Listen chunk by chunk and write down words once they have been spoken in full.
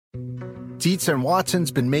Dietz and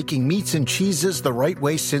Watson's been making meats and cheeses the right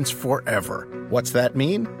way since forever. What's that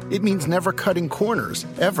mean? It means never cutting corners,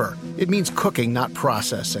 ever. It means cooking, not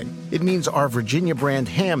processing. It means our Virginia brand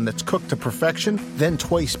ham that's cooked to perfection, then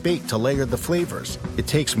twice baked to layer the flavors. It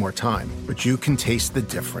takes more time, but you can taste the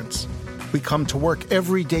difference. We come to work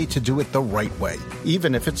every day to do it the right way,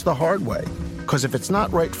 even if it's the hard way. Because if it's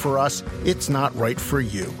not right for us, it's not right for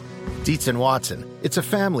you. Dietz and Watson, it's a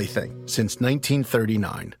family thing since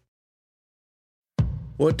 1939.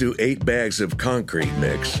 What do 8 bags of concrete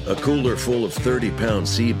mix, a cooler full of 30-pound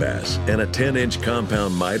sea bass, and a 10-inch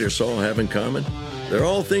compound miter saw have in common? They're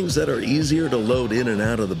all things that are easier to load in and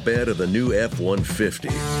out of the bed of the new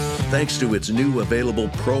F-150. Thanks to its new available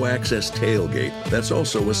Pro Access tailgate that's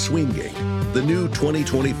also a swing gate. The new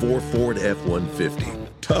 2024 Ford F-150.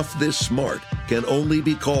 Tough this smart can only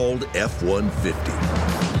be called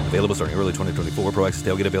F-150. Available starting early 2024. Pro Access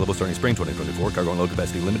tailgate available starting spring 2024. Cargo and load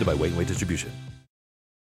capacity limited by weight and weight distribution.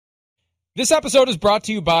 This episode is brought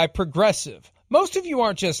to you by Progressive. Most of you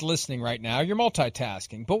aren't just listening right now, you're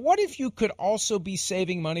multitasking. But what if you could also be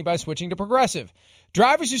saving money by switching to Progressive?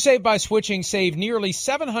 Drivers who save by switching save nearly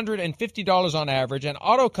 $750 on average, and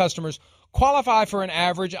auto customers qualify for an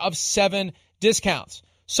average of 7 discounts.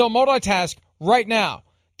 So multitask right now.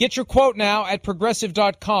 Get your quote now at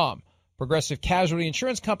Progressive.com. Progressive Casualty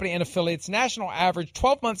Insurance Company and affiliates, national average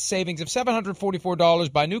 12-month savings of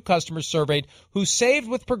 $744 by new customers surveyed who saved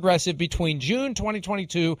with Progressive between June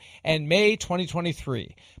 2022 and May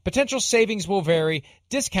 2023. Potential savings will vary.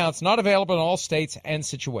 Discounts not available in all states and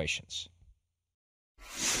situations.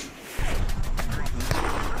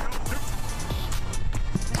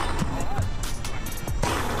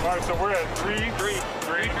 All right, so we're at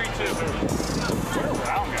 3-3-2. We're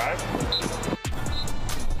around, guys.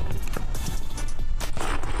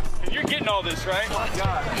 You're getting all this, right? Oh, my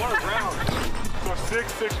God. What a round. So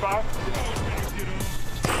 6-6-5.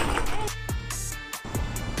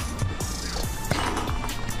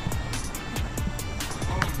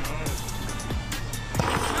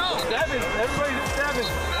 Seven. Everybody's at 7.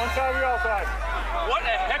 One side, we all side. What a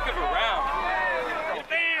heck of a round.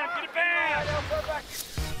 Get it back.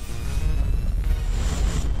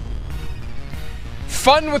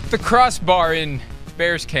 Fun with the crossbar in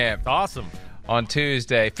Bears camp. Awesome. On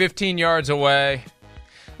Tuesday, 15 yards away.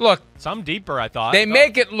 Look, some deeper, I thought. They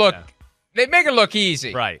make it look. Yeah. They make it look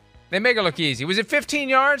easy. Right. They make it look easy. Was it 15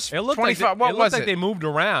 yards? It looked 25. Like they moved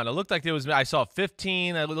around. It looked like there was. I saw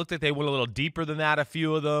 15. It looked like they went a little deeper than that. A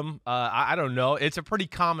few of them. I don't know. It's a pretty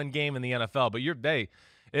common game in the NFL. But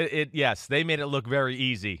yes, they made it look very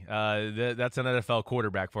easy. That's an NFL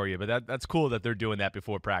quarterback for you. But that's cool that they're doing that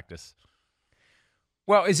before practice.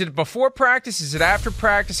 Well, is it before practice? Is it after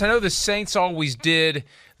practice? I know the Saints always did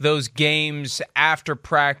those games after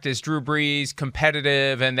practice. Drew Brees,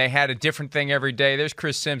 competitive, and they had a different thing every day. There's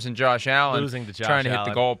Chris Sims and Josh Allen losing to Josh trying to Allen.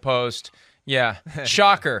 Hit the goalpost. Yeah.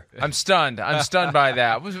 Shocker. I'm stunned. I'm stunned by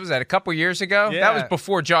that. Was that a couple years ago? Yeah. That was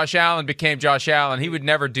before Josh Allen became Josh Allen. He would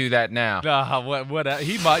never do that now.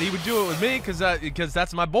 He would do it with me because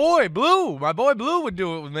that's my boy Blue. My boy Blue would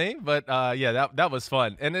do it with me. But that was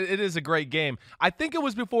fun, and it is a great game. I think it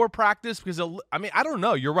was before practice because I don't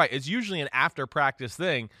know. You're right. It's usually an after practice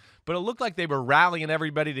thing, but it looked like they were rallying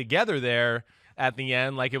everybody together there at the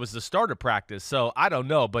end, like it was the start of practice. So I don't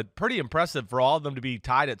know, but pretty impressive for all of them to be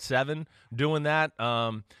tied at 7 doing that.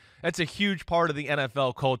 That's a huge part of the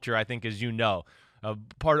NFL culture, I think, as you know.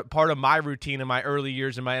 Part of my routine in my early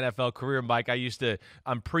years in my NFL career, Mike, I used to,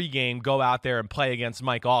 on pregame, go out there and play against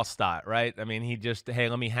Mike Allstott, right? I mean, he just, hey,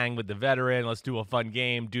 let me hang with the veteran. Let's do a fun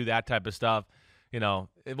game, do that type of stuff. You know,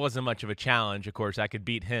 it wasn't much of a challenge. Of course, I could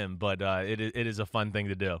beat him, but it is a fun thing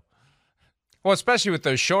to do. Well, especially with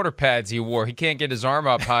those shoulder pads he wore. He can't get his arm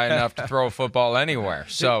up high enough to throw a football anywhere.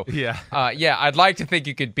 So, I'd like to think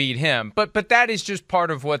you could beat him. But that is just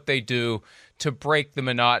part of what they do to break the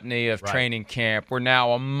monotony of training camp. We're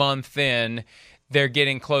now a month in. They're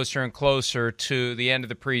getting closer and closer to the end of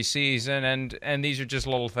the preseason, and these are just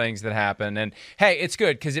little things that happen. And, hey, it's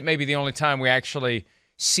good because it may be the only time we actually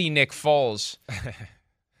see Nick Foles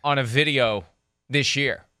on a video this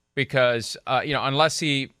year. Because, unless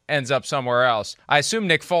he ends up somewhere else. I assume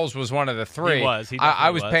Nick Foles was one of the 3. He was. I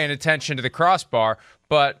was paying attention to the crossbar,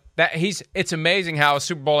 but it's amazing how a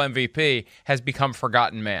Super Bowl MVP has become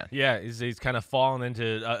forgotten man. Yeah, he's kind of fallen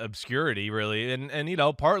into obscurity, really.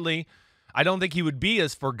 And partly I don't think he would be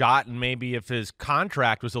as forgotten maybe if his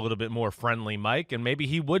contract was a little bit more friendly, Mike, and maybe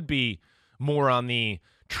he would be more on the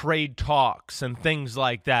trade talks and things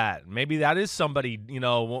like that. Maybe that is somebody,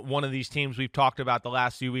 one of these teams we've talked about the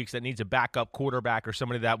last few weeks that needs a backup quarterback or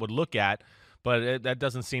somebody that would look at, but that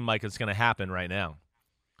doesn't seem like it's going to happen right now.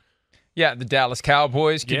 Yeah, the Dallas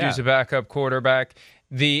Cowboys could use a backup quarterback.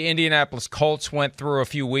 The Indianapolis Colts went through a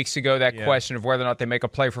few weeks ago that question of whether or not they make a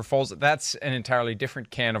play for Foles. That's an entirely different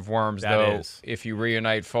can of worms, if you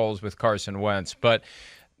reunite Foles with Carson Wentz. But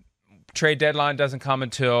trade deadline doesn't come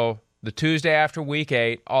until the Tuesday after Week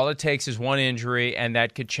 8. All it takes is one injury, and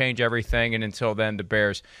that could change everything. And until then, the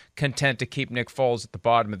Bears content to keep Nick Foles at the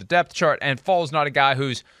bottom of the depth chart. And Foles not a guy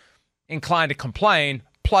who's inclined to complain.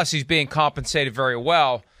 Plus, he's being compensated very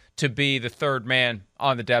well to be the third man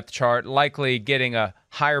on the depth chart, likely getting a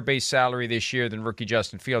higher base salary this year than rookie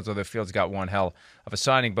Justin Fields, although Fields got one hell of a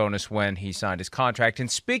signing bonus when he signed his contract.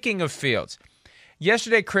 And speaking of Fields,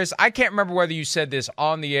 yesterday, Chris, I can't remember whether you said this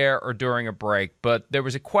on the air or during a break, but there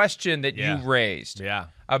was a question that you raised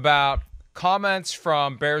about comments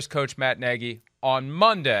from Bears coach Matt Nagy on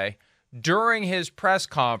Monday during his press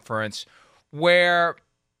conference where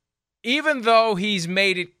even though he's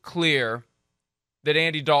made it clear that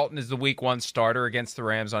Andy Dalton is the Week 1 starter against the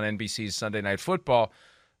Rams on NBC's Sunday Night Football,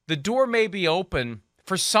 the door may be open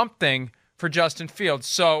for something for Justin Fields.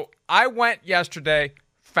 So I went yesterday,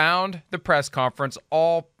 found the press conference,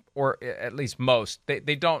 or at least most. They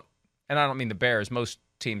don't, and I don't mean the Bears, most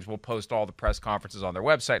teams will post all the press conferences on their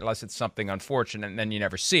website unless it's something unfortunate, and then you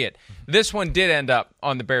never see it. This one did end up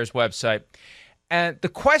on the Bears website. And the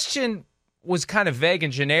question was kind of vague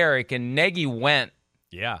and generic, and Nagy went.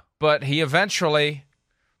 Yeah. But he eventually,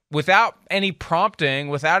 without any prompting,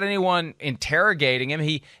 without anyone interrogating him,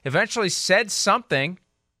 he eventually said something,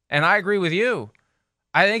 and I agree with you.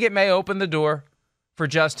 I think it may open the door for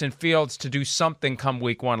Justin Fields to do something come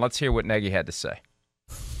Week 1. Let's hear what Nagy had to say.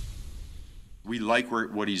 We like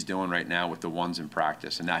what he's doing right now with the ones in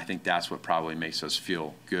practice, and I think that's what probably makes us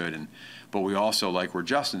feel good. But we also like where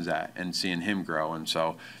Justin's at and seeing him grow, and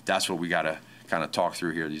so that's what we got to kind of talk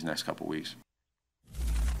through here these next couple weeks.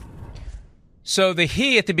 So the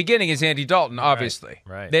he at the beginning is Andy Dalton, obviously.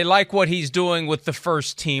 Right. They like what he's doing with the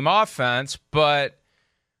first-team offense, but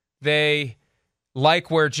they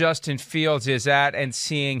like where Justin Fields is at and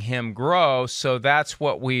seeing him grow, so that's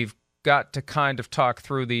what we've got to kind of talk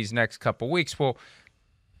through these next couple weeks. Well,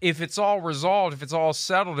 if it's all resolved, if it's all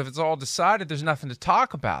settled, if it's all decided, there's nothing to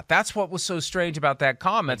talk about. That's what was so strange about that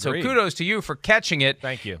comment. Agreed. So kudos to you for catching it.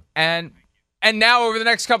 Thank you. And now over the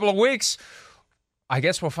next couple of weeks, I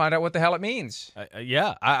guess we'll find out what the hell it means.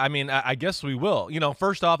 I mean, I guess we will.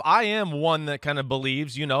 First off, I am one that kind of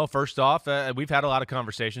believes, first off, we've had a lot of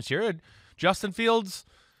conversations here. Justin Fields,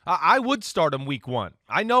 I would start him Week 1.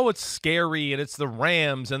 I know it's scary, and it's the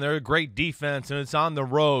Rams, and they're a great defense, and it's on the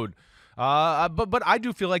road. But I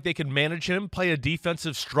do feel like they can manage him, play a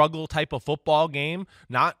defensive struggle type of football game.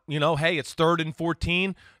 Not, hey, it's 3rd and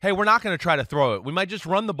 14. Hey, we're not going to try to throw it. We might just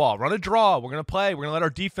run the ball, run a draw. We're going to play. We're going to let our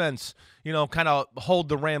defense, kind of hold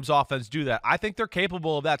the Rams offense do that. I think they're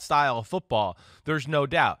capable of that style of football. There's no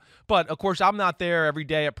doubt. But, of course, I'm not there every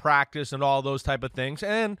day at practice and all those type of things.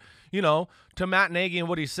 And, to Matt Nagy and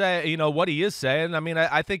what he is saying, I mean,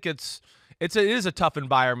 I think it is a tough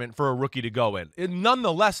environment for a rookie to go in.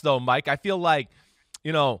 Nonetheless, though, Mike, I feel like,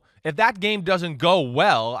 if that game doesn't go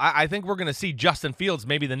well, I think we're going to see Justin Fields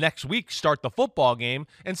maybe the next week start the football game,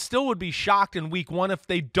 and still would be shocked in Week 1 if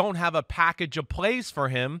they don't have a package of plays for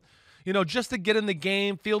him, just to get in the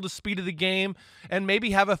game, feel the speed of the game, and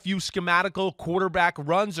maybe have a few schematical quarterback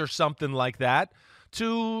runs or something like that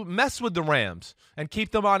to mess with the Rams and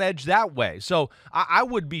keep them on edge that way. So I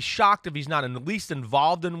would be shocked if he's not at least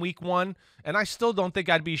involved in Week 1, and I still don't think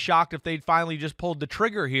I'd be shocked if they'd finally just pulled the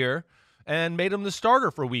trigger here and made him the starter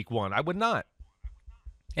for Week 1. I would not.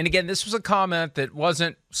 And again, this was a comment that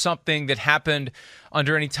wasn't something that happened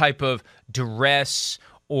under any type of duress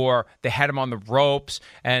or they had him on the ropes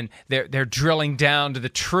and they're drilling down to the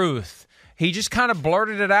truth. He just kind of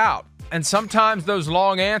blurted it out. And sometimes those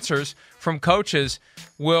long answers from coaches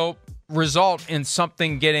will result in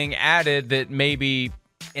something getting added that maybe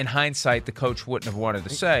in hindsight the coach wouldn't have wanted to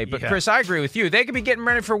say. But Chris, I agree with you. They could be getting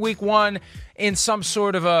ready for Week 1 in some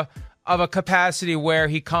sort of a capacity where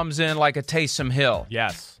he comes in like a Taysom Hill.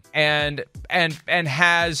 Yes. And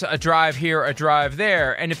has a drive here, a drive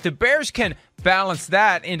there. And if the Bears can balance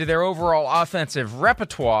that into their overall offensive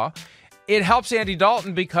repertoire, it helps Andy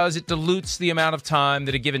Dalton because it dilutes the amount of time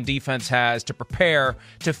that a given defense has to prepare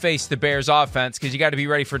to face the Bears offense, because you got to be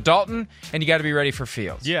ready for Dalton and you got to be ready for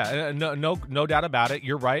Fields. Yeah, no doubt about it.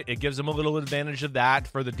 You're right. It gives them a little advantage of that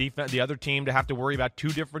for the defense, the other team to have to worry about 2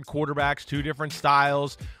 different quarterbacks, 2 different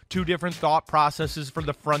styles, 2 different thought processes for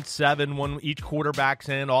the front 7 when each quarterback's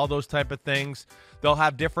in, all those type of things. They'll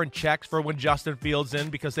have different checks for when Justin Fields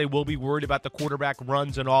in because they will be worried about the quarterback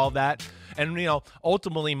runs and all that. And,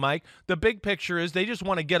 ultimately, Mike, the big picture is they just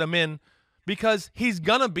want to get him in because he's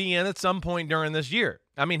going to be in at some point during this year.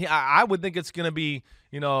 I mean, I would think it's going to be,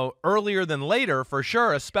 earlier than later for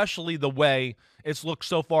sure, especially the way it's looked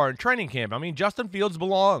so far in training camp. I mean, Justin Fields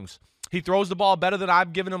belongs. He throws the ball better than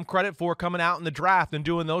I've given him credit for coming out in the draft and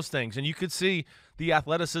doing those things. And you could see the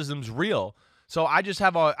athleticism's real. So I just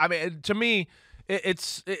have to me,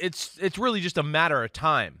 it's really just a matter of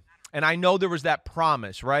time. And I know there was that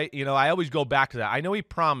promise, right? I always go back to that. I know he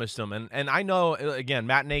promised him. And I know, again,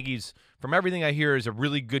 Matt Nagy's, from everything I hear, is a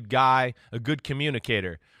really good guy, a good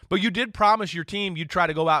communicator. But you did promise your team you'd try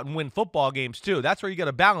to go out and win football games too. That's where you got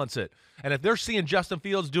to balance it. And if they're seeing Justin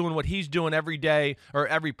Fields doing what he's doing every day or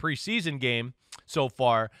every preseason game so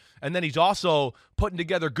far, and then he's also putting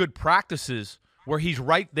together good practices where he's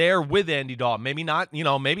right there with Andy Dalton. Maybe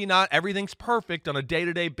not everything's perfect on a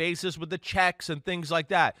day-to-day basis with the checks and things like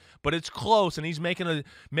that, but it's close, and he's making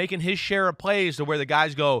his share of plays to where the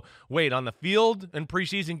guys go, wait, on the field in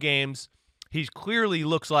preseason games, he clearly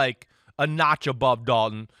looks like a notch above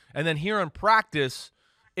Dalton. And then here in practice,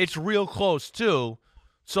 it's real close too.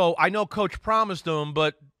 So I know Coach promised him,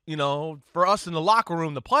 but, for us in the locker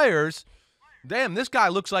room, the players, damn, this guy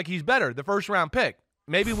looks like he's better, the first-round pick.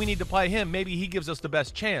 Maybe we need to play him. Maybe he gives us the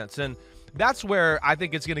best chance. And that's where I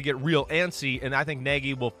think it's going to get real antsy, and I think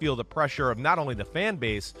Nagy will feel the pressure of not only the fan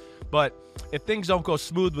base, but if things don't go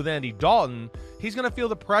smooth with Andy Dalton, he's going to feel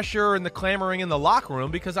the pressure and the clamoring in the locker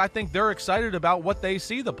room because I think they're excited about what they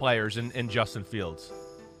see the players in Justin Fields.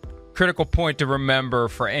 Critical point to remember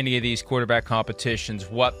for any of these quarterback competitions,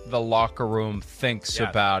 what the locker room thinks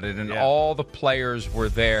about it. And all the players were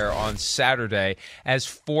there on Saturday as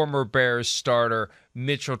former Bears starter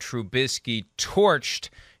Mitchell Trubisky torched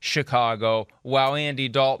Chicago while Andy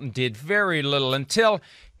Dalton did very little until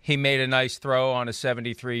he made a nice throw on a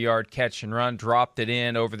 73-yard catch and run, dropped it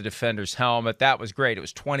in over the defender's helmet. That was great. It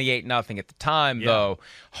was 28-0 at the time, though.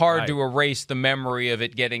 Hard to erase the memory of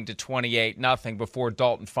it getting to 28-0 before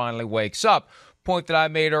Dalton finally wakes up. Point that I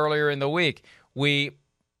made earlier in the week. We,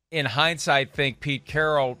 in hindsight, think Pete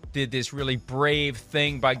Carroll did this really brave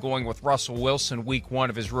thing by going with Russell Wilson week 1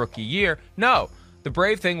 of his rookie year. No. The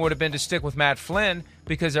brave thing would have been to stick with Matt Flynn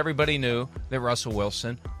because everybody knew that Russell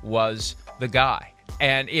Wilson was the guy.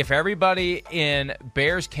 And if everybody in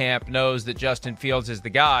Bears camp knows that Justin Fields is the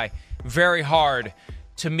guy, very hard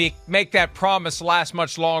to make that promise last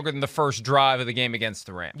much longer than the first drive of the game against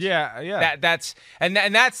the Rams. Yeah. That's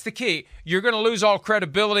the key. You're going to lose all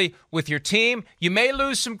credibility with your team. You may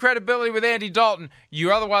lose some credibility with Andy Dalton.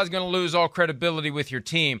 You're otherwise going to lose all credibility with your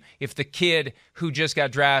team if the kid who just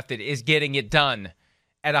got drafted is getting it done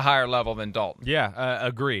at a higher level than Dalton. Yeah,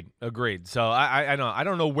 agreed. So I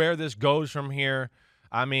don't know where this goes from here.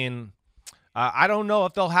 I mean, I don't know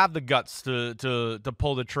if they'll have the guts to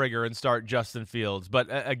pull the trigger and start Justin Fields. But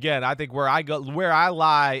again, I think where I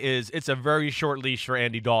lie is it's a very short leash for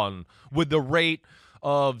Andy Dalton with the rate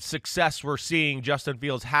of success we're seeing Justin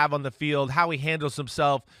Fields have on the field, how he handles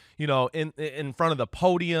himself, in front of the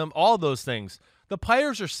podium, all those things. The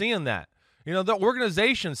players are seeing that. The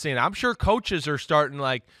organization's seeing it. I'm sure coaches are starting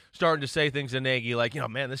to say things to Nagy like,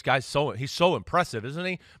 man, this guy's he's so impressive, isn't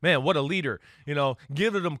he? Man, what a leader.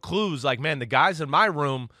 Giving them clues like, man, the guys in my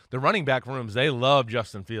room, the running back rooms, they love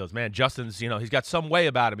Justin Fields. Man, Justin's, he's got some way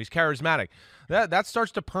about him. He's charismatic. That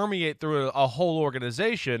starts to permeate through a whole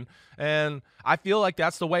organization, and I feel like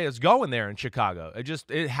that's the way it's going there in Chicago.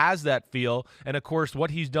 It has that feel, and of course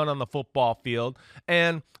what he's done on the football field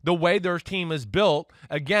and the way their team is built.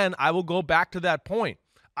 Again, I will go back to that point.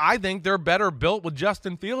 I think they're better built with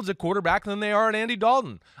Justin Fields at quarterback than they are at Andy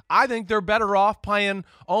Dalton. I think they're better off playing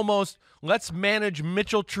almost let's manage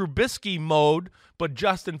Mitchell Trubisky mode, but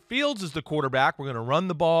Justin Fields is the quarterback. We're going to run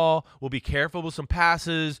the ball. We'll be careful with some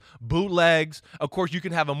passes, bootlegs. Of course, you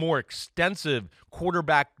can have a more extensive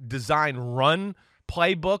quarterback design run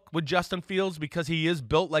playbook with Justin Fields because he is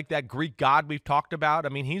built like that Greek god we've talked about. I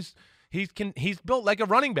mean, he's built like a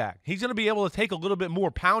running back. He's going to be able to take a little bit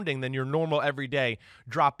more pounding than your normal everyday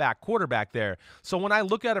drop back quarterback there. So when I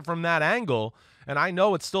look at it from that angle, and I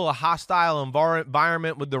know it's still a hostile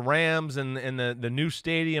environment with the Rams and the new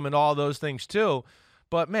stadium and all those things too,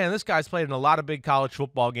 but man, this guy's played in a lot of big college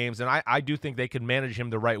football games, and I do think they could manage him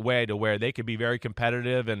the right way to where they could be very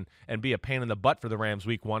competitive and be a pain in the butt for the Rams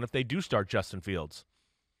week 1 if they do start Justin Fields.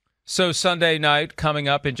 So Sunday night, coming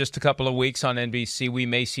up in just a couple of weeks on NBC, we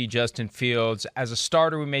may see Justin Fields as a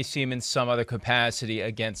starter. We may see him in some other capacity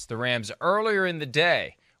against the Rams. Earlier in the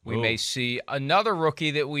day, we may see another rookie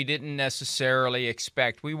that we didn't necessarily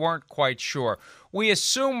expect. We weren't quite sure. We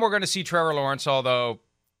assume we're going to see Trevor Lawrence, although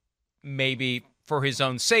maybe for his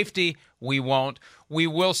own safety, we won't. We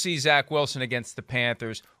will see Zach Wilson against the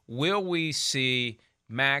Panthers. Will we see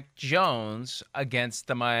Mac Jones against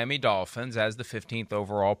the Miami Dolphins as the 15th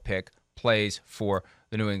overall pick plays for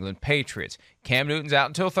the New England Patriots. Cam Newton's out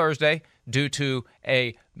until Thursday due to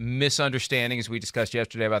a misunderstanding, as we discussed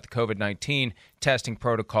yesterday, about the COVID-19 testing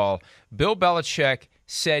protocol. Bill Belichick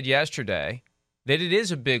said yesterday that it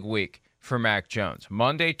is a big week for Mac Jones.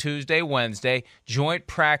 Monday, Tuesday, Wednesday, joint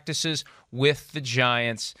practices with the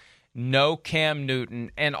Giants, no Cam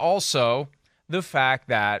Newton, and also the fact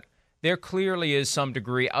that there clearly is some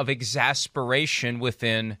degree of exasperation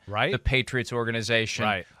within the Patriots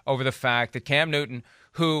organization over the fact that Cam Newton,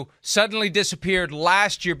 who suddenly disappeared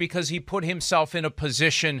last year because he put himself in a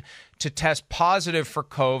position to test positive for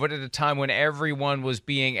COVID at a time when everyone was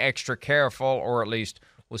being extra careful, or at least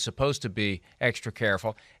was supposed to be extra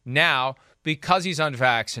careful. Now, because he's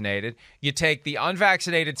unvaccinated, you take the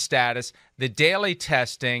unvaccinated status, the daily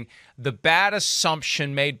testing, the bad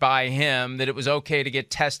assumption made by him that it was okay to get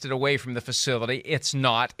tested away from the facility. It's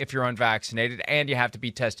not if you're unvaccinated, and you have to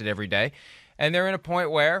be tested every day. And they're in a point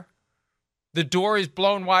where the door is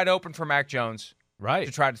blown wide open for Mac Jones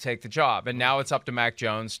to try to take the job. And now it's up to Mac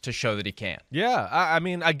Jones to show that he can. Yeah, I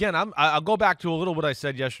mean, again, I'll go back to a little what I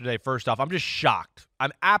said yesterday. First off, I'm just shocked.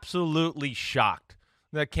 I'm absolutely shocked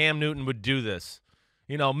that Cam Newton would do this.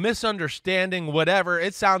 You know, misunderstanding, whatever.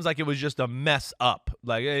 It sounds like it was just a mess up.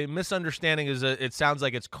 Like, a misunderstanding it sounds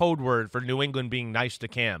like it's code word for New England being nice to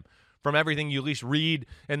Cam. From everything you at least read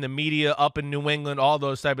in the media up in New England, all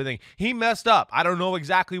those type of things. He messed up. I don't know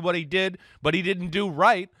exactly what he did, but he didn't do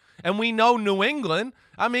right. And we know New England.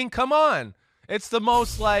 I mean, come on. It's the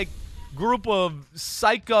most, group of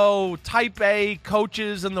psycho type A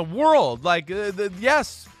coaches in the world.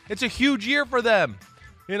 Yes, it's a huge year for them.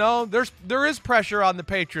 You know, there is pressure on the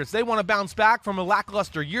Patriots. They want to bounce back from a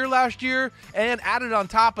lackluster year last year, and added on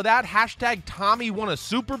top of that, #Tommy won a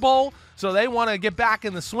Super Bowl, so they want to get back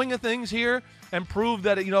in the swing of things here and prove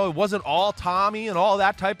that, it wasn't all Tommy and all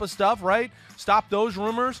that type of stuff, right? Stop those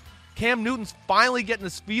rumors. Cam Newton's finally getting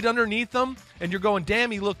his feet underneath him, and you're going,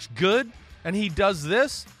 damn, he looks good, and he does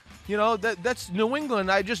this. That's New England.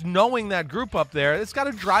 Just knowing that group up there, it's got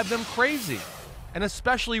to drive them crazy. And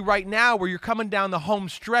especially right now where you're coming down the home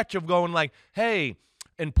stretch of going hey,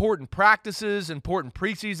 important practices, important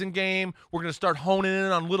preseason game. We're going to start honing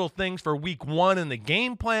in on little things for week 1 in the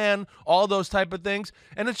game plan, all those type of things.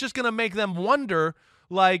 And it's just going to make them wonder,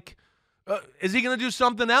 is he going to do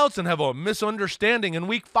something else and have a misunderstanding in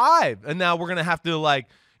week 5? And now we're going to have to,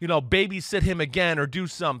 babysit him again or do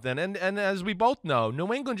something. And as we both know,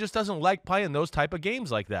 New England just doesn't like playing those type of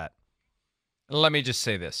games like that. Let me just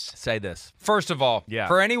say this. Say this. First of all,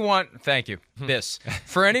 for anyone, thank you,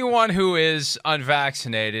 for anyone who is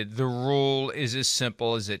unvaccinated, the rule is as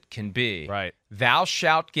simple as it can be. Right. Thou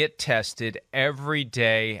shalt get tested every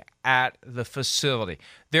day at the facility.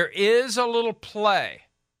 There is a little play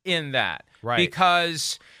in that. Right.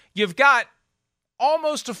 Because you've got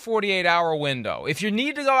almost a 48-hour window. If you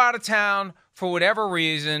need to go out of town for whatever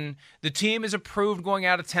reason, the team is approved going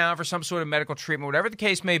out of town for some sort of medical treatment, whatever the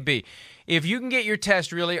case may be. If you can get your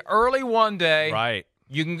test really early one day,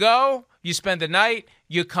 you can go, you spend the night,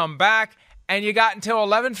 you come back, and you got until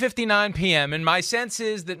 11:59 p.m. And my sense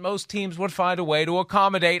is that most teams would find a way to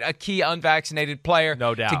accommodate a key unvaccinated player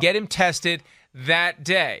to get him tested that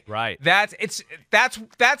day. Right. That's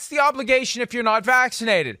the obligation if you're not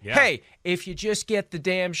vaccinated. Yeah. Hey, if you just get the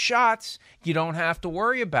damn shots, you don't have to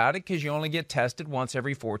worry about it because you only get tested once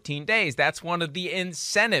every 14 days. That's one of the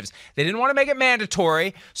incentives. They didn't want to make it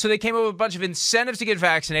mandatory, so they came up with a bunch of incentives to get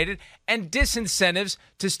vaccinated and disincentives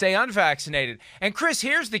to stay unvaccinated. And Chris,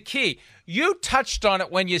 here's the key. You touched on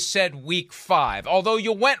it when you said week 5, although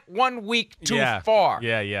you went 1 week too far.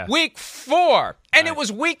 Yeah. Week 4. And it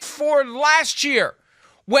was week 4 last year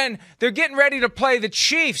when they're getting ready to play the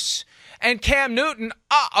Chiefs. And Cam Newton,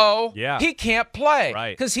 he can't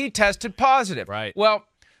play because he tested positive. Right. Well,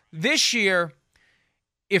 this year,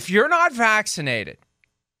 if you're not vaccinated,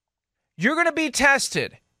 you're going to be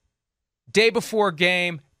tested day before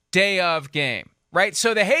game, day of game. Right?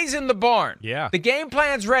 So the hay's in the barn. Yeah. The game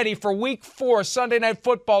plan's ready for week 4, Sunday Night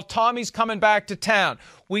Football. Tommy's coming back to town.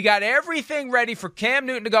 We got everything ready for Cam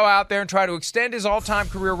Newton to go out there and try to extend his all-time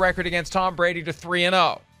career record against Tom Brady to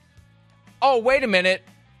 3-0. Oh, wait a minute.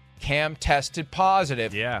 Cam tested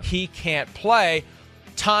positive. Yeah. He can't play.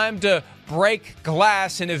 Time to break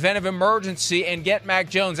glass in event of emergency and get Mac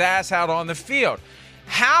Jones' ass out on the field.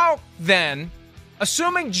 How then,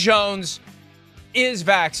 assuming Jones is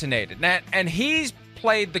vaccinated, and he's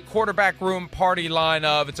played the quarterback room party line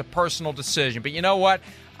of it's a personal decision, but you know what?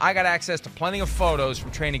 I got access to plenty of photos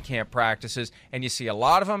from training camp practices, and you see a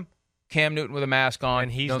lot of them, Cam Newton with a mask on,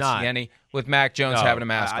 and he's don't not. see any with Mac Jones having a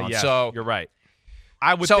mask on. Yes, so you're right.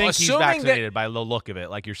 I would think he's vaccinated by the look of it,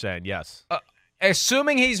 like you're saying, yes.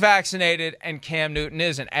 Assuming he's vaccinated and Cam Newton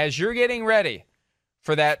isn't, as you're getting ready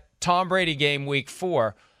for that Tom Brady game week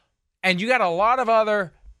 4, and you got a lot of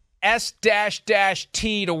other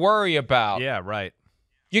S-T to worry about. Yeah, right.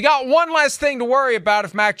 You got one less thing to worry about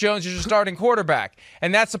if Mac Jones is your starting quarterback,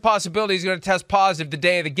 and that's the possibility he's going to test positive the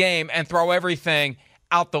day of the game and throw everything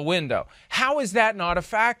out the window. How is that not a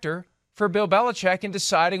factor for Bill Belichick in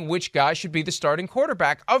deciding which guy should be the starting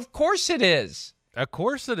quarterback? Of course it is. Of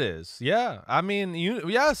course it is. Yeah. I mean,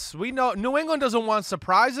 yes, we know New England doesn't want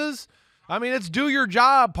surprises. I mean, it's do your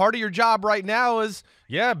job. Part of your job right now is,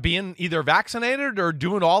 being either vaccinated or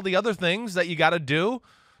doing all the other things that you got to do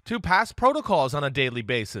to pass protocols on a daily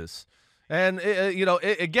basis. And,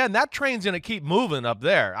 again, that train's going to keep moving up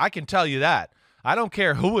there. I can tell you that. I don't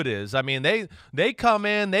care who it is. I mean, they come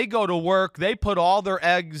in, they go to work, they put all their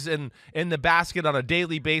eggs in the basket on a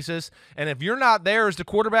daily basis. And if you're not there as the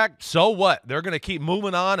quarterback, so what? They're going to keep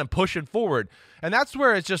moving on and pushing forward. And that's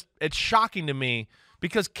where it's shocking to me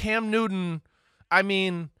because Cam Newton, I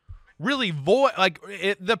mean, really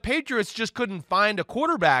the Patriots just couldn't find a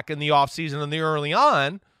quarterback in the offseason and the early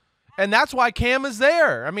on. And that's why Cam is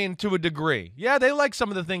there, I mean, to a degree. Yeah, they like some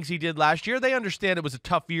of the things he did last year. They understand it was a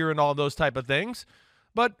tough year and all those type of things.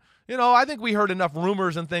 But, I think we heard enough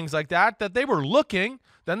rumors and things like that they were looking.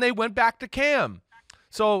 Then they went back to Cam.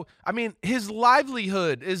 So, I mean, his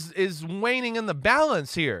livelihood is waning in the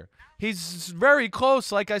balance here. He's very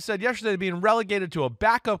close, like I said yesterday, to being relegated to a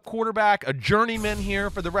backup quarterback, a journeyman here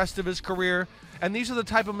for the rest of his career. And these are the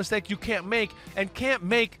type of mistakes you can't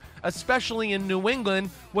make, especially in New England,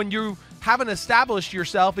 when you haven't established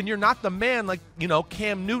yourself and you're not the man like,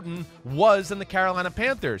 Cam Newton was in the Carolina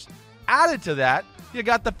Panthers. Added to that, you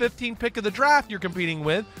got the 15th pick of the draft you're competing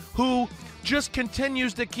with, who just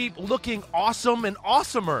continues to keep looking awesome and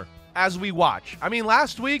awesomer as we watch. I mean,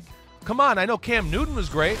 last week, come on, I know Cam Newton was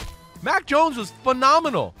great. Mac Jones was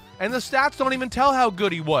phenomenal. And the stats don't even tell how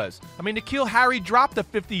good he was. I mean, N'Keal Harry dropped a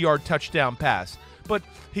 50-yard touchdown pass. But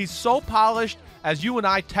he's so polished, as you and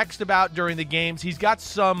I text about during the games. He's got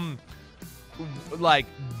some,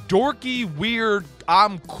 dorky, weird,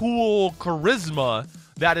 I'm cool charisma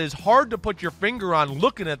that is hard to put your finger on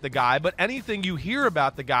looking at the guy. But anything you hear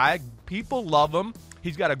about the guy, people love him.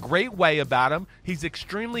 He's got a great way about him. He's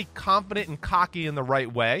extremely confident and cocky in the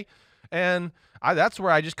right way. And that's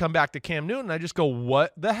where I just come back to Cam Newton. I just go,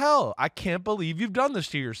 what the hell? I can't believe you've done this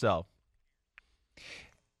to yourself.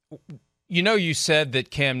 You said that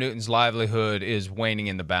Cam Newton's livelihood is waning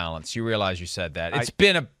in the balance. You realize you said that. It's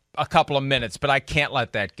been a couple of minutes, but I can't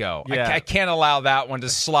let that go. Yeah. I can't allow that one to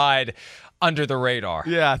slide under the radar.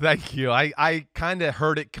 Yeah, thank you. I kind of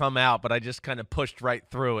heard it come out, but I just kind of pushed right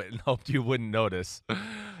through it and hoped you wouldn't notice.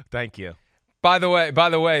 Thank you. By the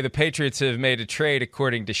way, the Patriots have made a trade,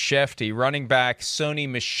 according to Shefty. Running back Sony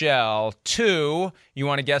Michel to, you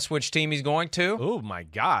want to guess which team he's going to? Oh, my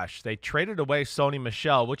gosh. They traded away Sony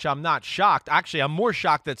Michel, which I'm not shocked. Actually, I'm more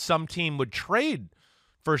shocked that some team would trade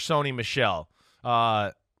for Sony Michel.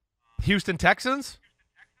 Houston Texans?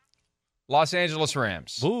 Los Angeles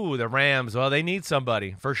Rams. Ooh, the Rams. Well, they need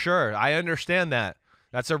somebody, for sure. I understand that.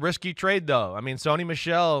 That's a risky trade, though. I mean, Sony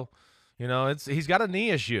Michel... he's got a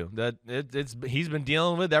knee issue that he's been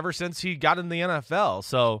dealing with ever since he got in the NFL.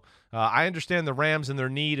 So I understand the Rams and their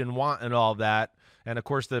need and want and all that. And, of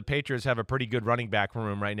course, the Patriots have a pretty good running back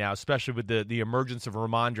room right now, especially with the emergence of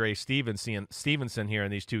Ramondre Stevenson here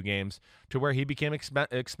in these two games to where he became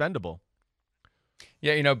expendable.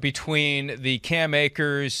 Yeah, between the Cam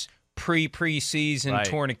Akers preseason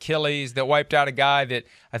torn Achilles that wiped out a guy that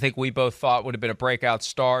I think we both thought would have been a breakout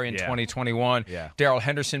star in 2021. Yeah. Darrell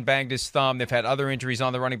Henderson banged his thumb. They've had other injuries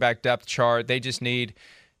on the running back depth chart. They just need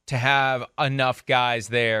to have enough guys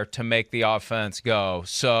there to make the offense go.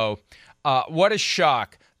 So what a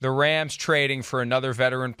shock. The Rams trading for another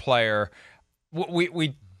veteran player.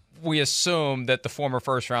 We assume that the former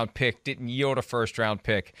first-round pick didn't yield a first-round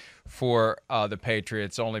pick for the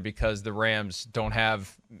Patriots only because the Rams don't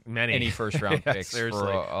have any first-round picks for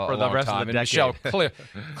a long rest time. Of the and Michel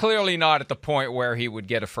clearly not at the point where he would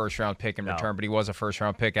get a first-round pick in return, but he was a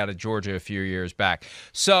first-round pick out of Georgia a few years back.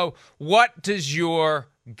 So what does your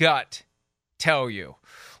gut tell you?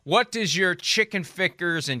 What does your chicken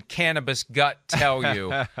fingers and cannabis gut tell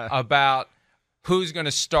you about who's going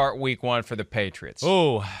to start week 1 for the Patriots?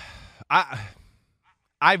 Oh,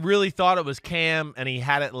 I really thought it was Cam, and he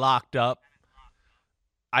had it locked up.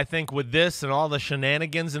 I think with this and all the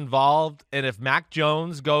shenanigans involved, and if Mac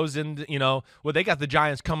Jones goes in, they got the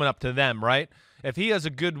Giants coming up to them, right? If he has a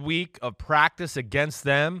good week of practice against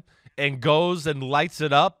them and goes and lights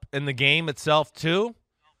it up in the game itself too,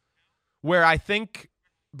 where I think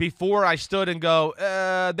before I stood and go,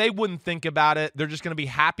 they wouldn't think about it. They're just going to be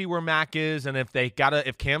happy where Mac is, and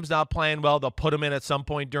if Cam's not playing well, they'll put him in at some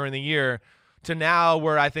point during the year. To now,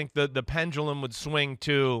 where I think the pendulum would swing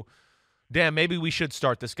to, damn, maybe we should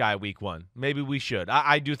start this guy week 1. Maybe we should.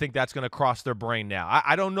 I do think that's going to cross their brain now.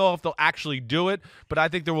 I don't know if they'll actually do it, but I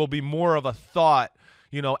think there will be more of a thought,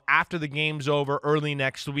 after the game's over early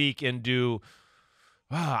next week and do.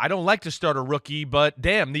 I don't like to start a rookie, but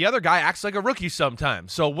damn, the other guy acts like a rookie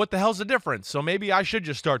sometimes. So what the hell's the difference? So maybe I should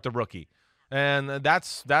just start the rookie. And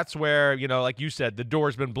that's where, like you said, the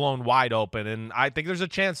door's been blown wide open, and I think there's a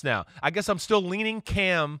chance now. I guess I'm still leaning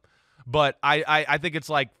Cam, but I think it's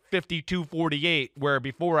like 52-48, where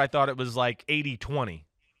before I thought it was like 80-20.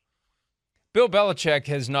 Bill Belichick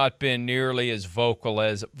has not been nearly as vocal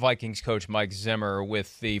as Vikings coach Mike Zimmer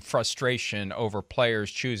with the frustration over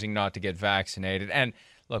players choosing not to get vaccinated. And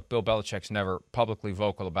look, Bill Belichick's never publicly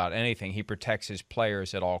vocal about anything. He protects his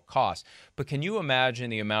players at all costs. But can you imagine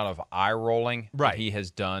the amount of eye rolling that he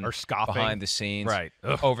has done or scoffing behind the scenes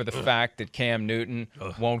over the fact that Cam Newton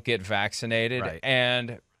won't get vaccinated? Right.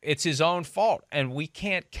 And it's his own fault, and we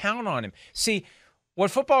can't count on him. See,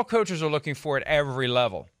 what football coaches are looking for at every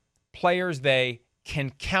level, players they can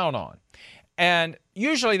count on. And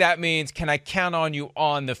usually that means, can I count on you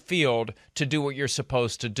on the field to do what you're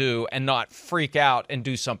supposed to do and not freak out and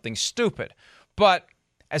do something stupid? But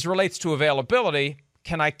as it relates to availability,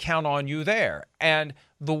 can I count on you there? And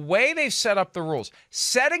the way they've set up the rules,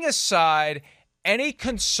 setting aside any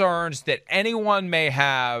concerns that anyone may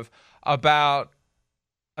have about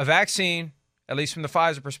a vaccine, at least from the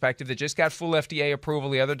Pfizer perspective, that just got full FDA approval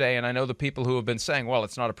the other day, and I know the people who have been saying, well,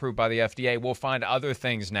 it's not approved by the FDA, we'll find other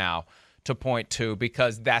things now to point to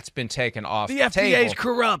because that's been taken off the table. The FDA's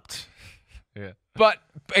corrupt. Yeah. But,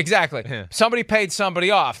 exactly. Yeah. Somebody paid somebody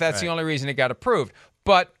off. That's the only reason it got approved.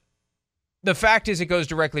 But the fact is it goes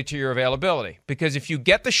directly to your availability, because if you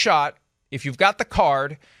get the shot, if you've got the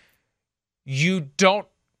card, you don't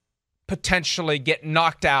potentially get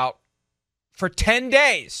knocked out for 10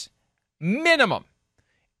 days. Minimum,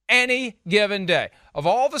 any given day. Of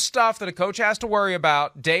all the stuff that a coach has to worry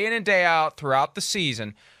about day in and day out throughout the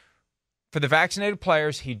season, for the vaccinated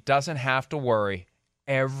players, he doesn't have to worry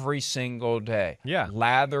every single day. Yeah.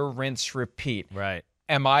 Lather, rinse, repeat. Right.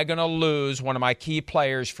 Am I going to lose one of my key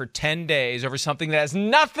players for 10 days over something that has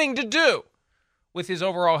nothing to do with his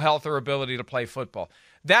overall health or ability to play football?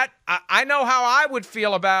 That I know how I would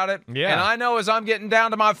feel about it. Yeah. And I know as I'm getting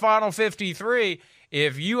down to my final 53,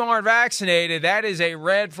 if you aren't vaccinated, that is a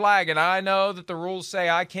red flag. And I know that the rules say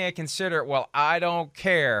I can't consider it. Well, I don't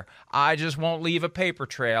care. I just won't leave a paper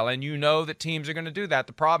trail. And you know that teams are going to do that.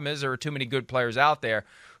 The problem is there are too many good players out there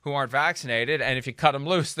who aren't vaccinated. And if you cut them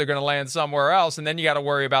loose, they're going to land somewhere else. And then you got to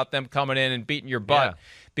worry about them coming in and beating your butt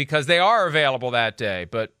because they are available that day.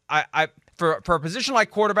 But for a position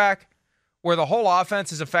like quarterback, where the whole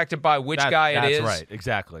offense is affected by which guy it is. That's right,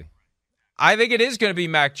 exactly. I think it is going to be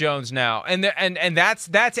Mac Jones now. And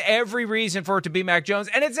that's every reason for it to be Mac Jones.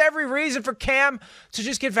 And it's every reason for Cam to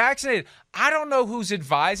just get vaccinated. I don't know who's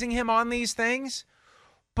advising him on these things,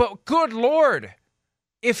 but good Lord,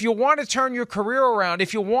 if you want to turn your career around,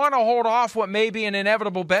 if you want to hold off what may be an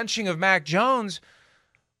inevitable benching of Mac Jones,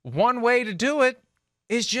 one way to do it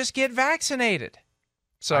is just get vaccinated.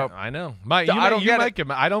 So I know. I don't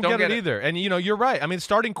get it either. And you're right. I mean,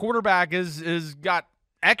 starting quarterback is got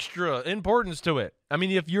extra importance to it. I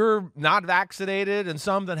mean, if you're not vaccinated and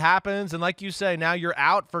something happens, and like you say, now you're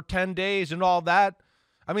out for 10 days and all that.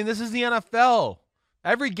 I mean, this is the NFL.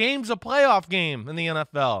 Every game's a playoff game in the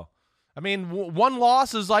NFL. I mean, one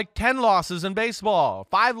loss is like 10 losses in baseball.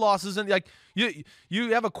 5 losses in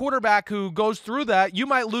you have a quarterback who goes through that. You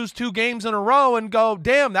might lose 2 games in a row and go,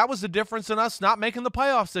 damn, that was the difference in us not making the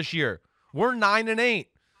playoffs this year. We're 9-8,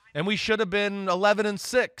 and we should have been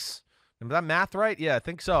 11-6. Is that math right? Yeah, I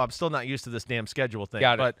think so. I'm still not used to this damn schedule thing.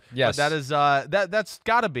 Got it. Yes. But that is that's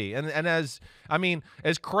got to be. And as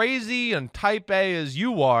crazy and type A as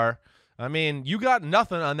you are, I mean, you got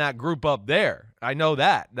nothing on that group up there. I know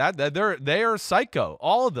that they are psycho.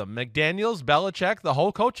 All of them, McDaniels, Belichick, the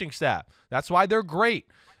whole coaching staff. That's why they're great.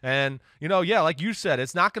 And, like you said,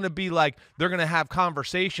 it's not going to be like they're going to have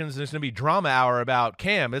conversations and there's going to be drama hour about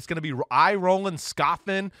Cam. It's going to be eye-rolling,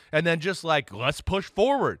 scoffing, and then just like, let's push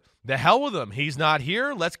forward. The hell with him. He's not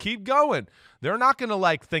here. Let's keep going. They're not going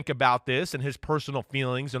to think about this and his personal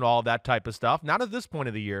feelings and all that type of stuff. Not at this point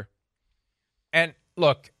of the year. And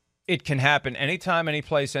look, it can happen anytime, any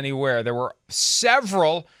place, anywhere. There were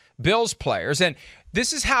several Bills players, and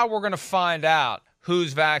this is how we're going to find out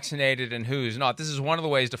who's vaccinated and who's not. This is one of the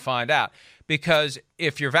ways to find out, because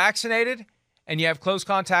if you're vaccinated and you have close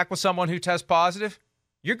contact with someone who tests positive,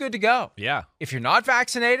 you're good to go. Yeah. If you're not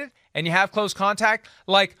vaccinated and you have close contact,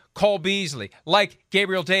 like Cole Beasley, like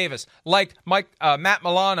Gabriel Davis, like Matt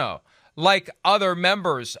Milano, like other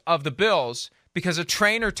members of the Bills, because a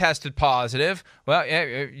trainer tested positive, well,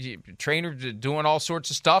 trainer doing all sorts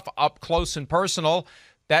of stuff up close and personal.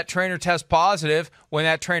 That trainer tests positive. When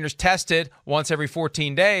that trainer's tested once every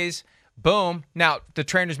 14 days, boom. Now, the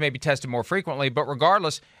trainers may be tested more frequently, but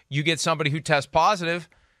regardless, you get somebody who tests positive,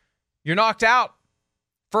 you're knocked out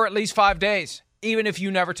for at least 5 days, even if you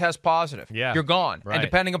never test positive. Yeah, you're gone. right. And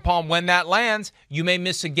depending upon when that lands, you may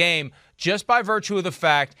miss a game just by virtue of the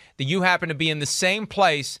fact that you happen to be in the same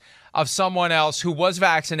place of someone else who was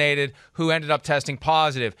vaccinated who ended up testing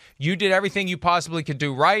positive. You did everything you possibly could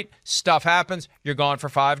do right. Stuff happens. You're gone for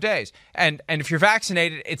 5 days. And if you're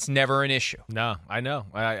vaccinated, it's never an issue. No, I know.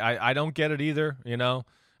 I don't get it either, you know.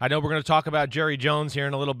 I know we're going to talk about Jerry Jones here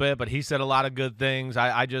in a little bit, but he said a lot of good things.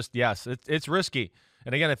 Yes, it's risky.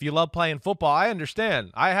 And again, if you love playing football, I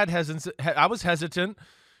understand. I was hesitant,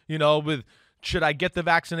 you know, with should I get the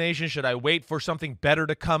vaccination? Should I wait for something better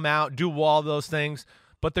to come out? Do all those things.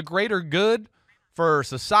 But the greater good for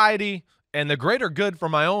society and the greater good for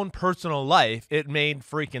my own personal life, it made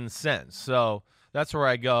freaking sense. So that's where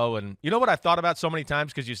I go. And you know what I've thought about so many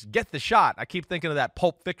times? Because you get the shot. I keep thinking of that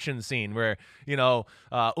Pulp Fiction scene where, you know,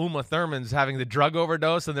 Uma Thurman's having the drug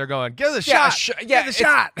overdose and they're going, get the shot. Get the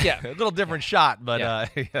shot. Yeah. A little different shot,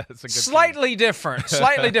 but it's a good Slightly different.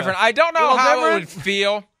 I don't know how it would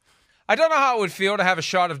feel. I don't know how it would feel to have a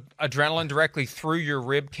shot of adrenaline directly through your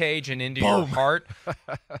rib cage and into your heart.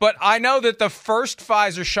 But I know that the first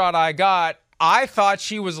Pfizer shot I got, I thought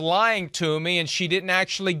she was lying to me and she didn't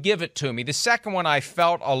actually give it to me. The second one I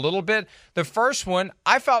felt a little bit. The first one,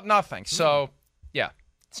 I felt nothing. So, yeah,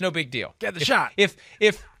 it's no big deal. Get the shot.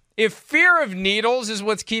 If fear of needles is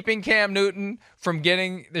what's keeping Cam Newton from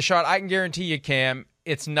getting the shot, I can guarantee you, Cam,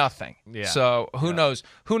 it's nothing. Yeah. So who knows?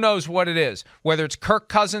 Who knows what it is? Whether it's Kirk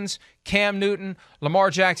Cousins, Cam Newton, Lamar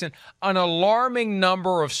Jackson, an alarming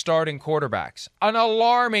number of starting quarterbacks, an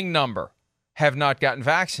alarming number have not gotten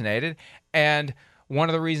vaccinated. And one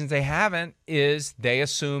of the reasons they haven't is they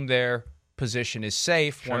assume their position is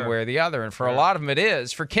safe one way or the other. And for a lot of them it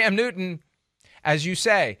is. For Cam Newton, as you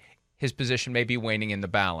say, his position may be waning in the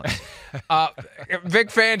balance. Vic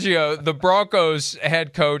Fangio, the Broncos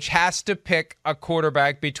head coach, has to pick a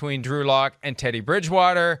quarterback between Drew Lock and Teddy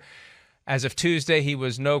Bridgewater. As of Tuesday, he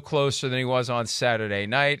was no closer than he was on Saturday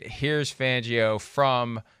night. Here's Fangio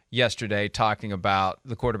from yesterday talking about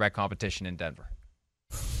the quarterback competition in Denver.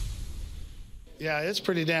 Yeah, it's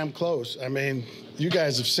pretty damn close. I mean, you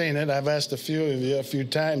guys have seen it. I've asked a few of you a few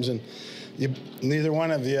times, and neither one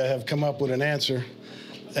of you have come up with an answer.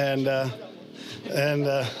 So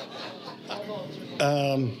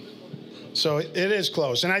it is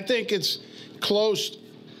close. And I think it's close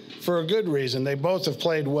for a good reason. They both have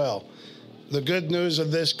played well. The good news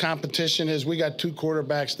of this competition is we got two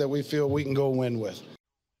quarterbacks that we feel we can go win with.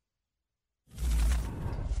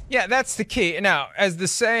 Yeah, that's the key. Now, as the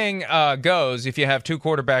saying goes, if you have two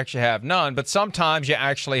quarterbacks, you have none. But sometimes you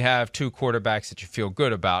actually have two quarterbacks that you feel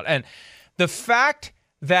good about. And the fact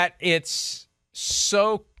that it's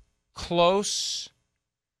so close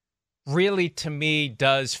really, to me,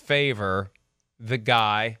 does favor the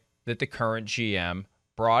guy that the current GM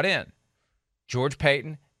brought in. George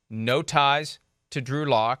Paton, no ties to Drew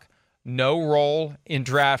Lock, no role in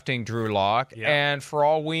drafting Drew Lock, and for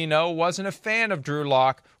all we know, wasn't a fan of Drew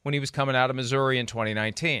Lock when he was coming out of Missouri in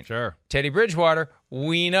 2019. Sure. Teddy Bridgewater,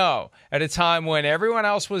 we know, at a time when everyone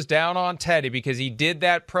else was down on Teddy because he did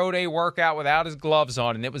that pro day workout without his gloves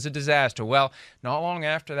on, and it was a disaster. Well, not long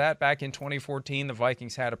after that, back in 2014, the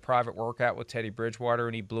Vikings had a private workout with Teddy Bridgewater,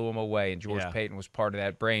 and he blew him away, and George Paton was part of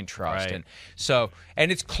that brain trust. Right.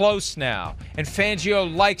 And it's close now, and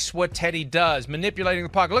Fangio likes what Teddy does, manipulating the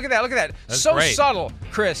pocket. Look at that. That's so great. subtle,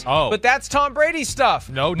 Chris. Oh. But that's Tom Brady stuff.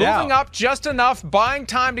 No doubt. Moving up just enough, buying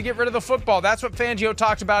time to get rid of the football. That's what Fangio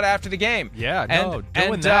talked about after the game. Yeah,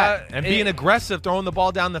 doing that and being aggressive, throwing the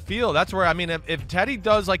ball down the field. That's where, I mean, if Teddy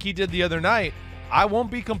does like he did the other night, I won't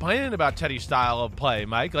be complaining about Teddy's style of play,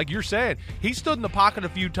 Mike. Like you're saying, he stood in the pocket a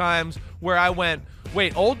few times where I went,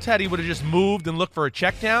 wait, old Teddy would have just moved and looked for a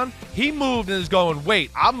check down. He moved and is going,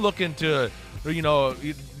 wait, I'm looking to,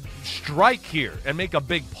 strike here and make a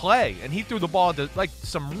big play. And he threw the ball into like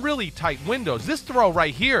some really tight windows. This throw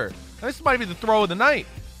right here, this might be the throw of the night.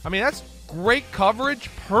 I mean, that's great coverage,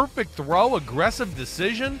 perfect throw, aggressive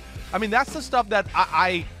decision. I mean, that's the stuff that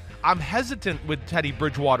I'm hesitant with Teddy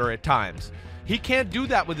Bridgewater at times. He can't do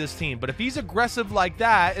that with this team. But if he's aggressive like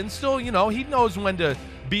that, and still, he knows when to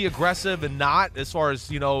be aggressive and not, as far as,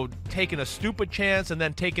 taking a stupid chance and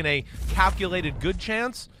then taking a calculated good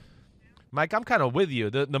chance. Mike, I'm kind of with you.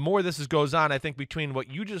 The more this goes on, I think between what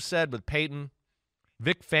you just said with Peyton,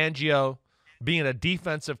 Vic Fangio being a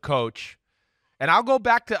defensive coach, and I'll go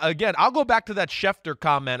back to that Schefter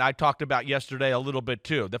comment I talked about yesterday a little bit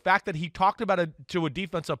too. The fact that he talked about it to a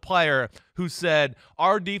defensive player who said,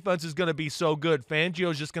 our defense is going to be so good,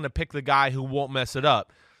 Fangio's just going to pick the guy who won't mess it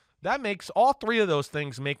up. That makes all three of those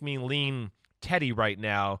things make me lean Teddy right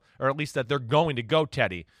now, or at least that they're going to go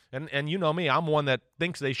Teddy. And you know me, I'm one that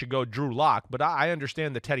thinks they should go Drew Lock, but I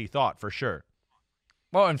understand the Teddy thought for sure.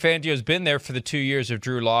 Well, and Fangio's been there for the 2 years of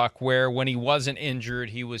Drew Lock, where when he wasn't injured,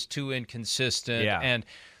 he was too inconsistent. Yeah. And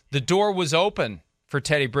the door was open for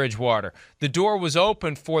Teddy Bridgewater. The door was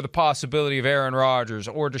open for the possibility of Aaron Rodgers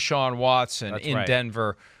or Deshaun Watson in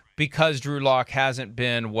Denver, because Drew Lock hasn't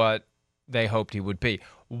been what they hoped he would be.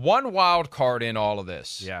 One wild card in all of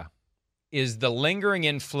this is the lingering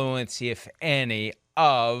influence, if any,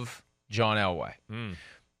 of John Elway.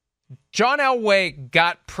 John Elway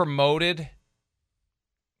got promoted.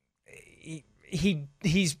 He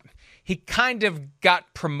kind of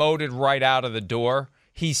got promoted right out of the door.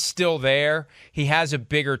 He's still there. He has a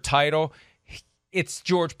bigger title. It's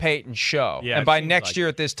George Payton's show. Yeah, and by next year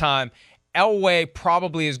at this time, Elway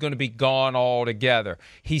probably is going to be gone altogether.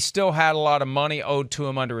 He still had a lot of money owed to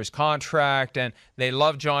him under his contract, and they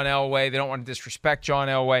love John Elway. They don't want to disrespect John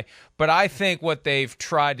Elway. But I think what they've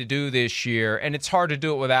tried to do this year, and it's hard to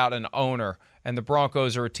do it without an owner, and the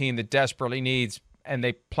Broncos are a team that desperately needs, and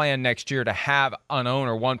they plan next year to have an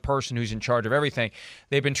owner, one person who's in charge of everything.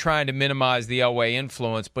 They've been trying to minimize the Elway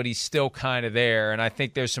influence, but he's still kind of there. And I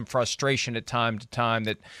think there's some frustration at time to time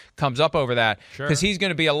that comes up over that. Because he's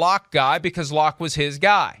going to be a Lock guy because Lock was his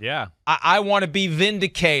guy. Yeah. I want to be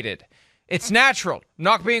vindicated. It's natural. I'm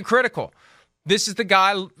not being critical. This is the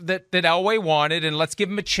guy that Elway wanted, and let's give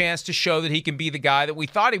him a chance to show that he can be the guy that we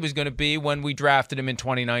thought he was going to be when we drafted him in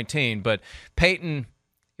 2019. But Peyton...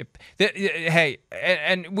 Hey,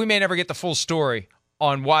 and we may never get the full story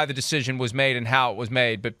on why the decision was made and how it was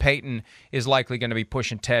made, but Peyton is likely going to be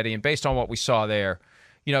pushing Teddy. And based on what we saw there,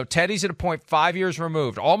 Teddy's at a point 5 years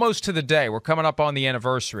removed, almost to the day. We're coming up on the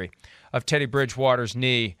anniversary of Teddy Bridgewater's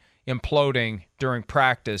knee imploding during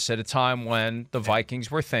practice at a time when the Vikings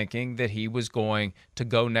were thinking that he was going to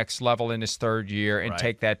go next level in his third year and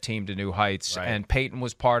take that team to new heights. And Peyton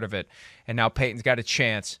was part of it. And now Peyton's got a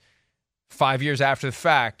chance 5 years after the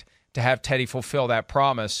fact to have Teddy fulfill that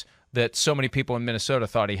promise that so many people in Minnesota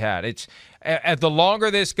thought he had. It's the longer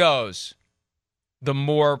this goes, the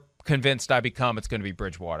more convinced I become it's going to be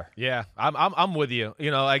Bridgewater. Yeah, I'm with you.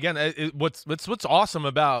 Again, what's awesome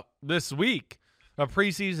about this week of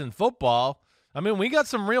preseason football, I mean, we got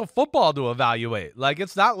some real football to evaluate. Like,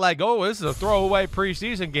 it's not like, this is a throwaway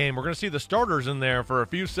preseason game. We're going to see the starters in there for a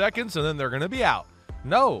few seconds and then they're going to be out.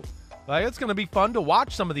 No. Like, it's going to be fun to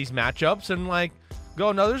watch some of these matchups and,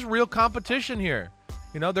 no, there's real competition here.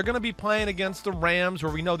 They're going to be playing against the Rams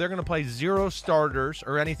where we know they're going to play zero starters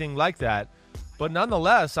or anything like that. But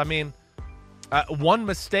nonetheless, I mean, one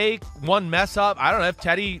mistake, one mess up, I don't know if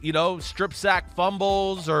Teddy, strip sack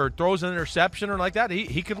fumbles or throws an interception or like that,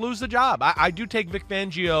 he could lose the job. I do take Vic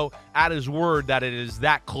Fangio at his word that it is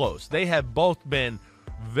that close. They have both been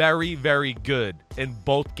very, very good in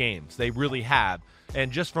both games. They really have.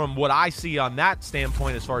 And just from what I see on that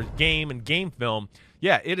standpoint as far as game and game film,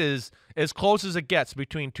 it is as close as it gets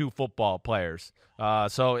between two football players.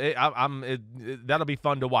 So that'll be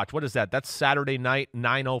fun to watch. What is that? That's Saturday night,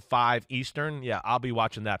 9:05 Eastern. Yeah, I'll be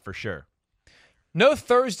watching that for sure. No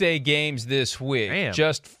Thursday games this week. Damn.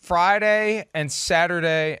 Just Friday and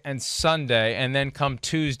Saturday and Sunday, and then come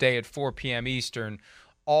Tuesday at 4 p.m. Eastern,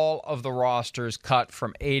 all of the rosters cut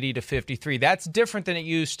from 80 to 53. That's different than it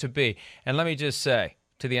used to be. And let me just say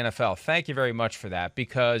to the NFL, thank you very much for that,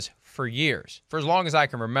 because for years, for as long as I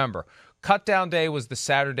can remember, cutdown day was the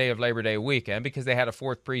Saturday of Labor Day weekend because they had a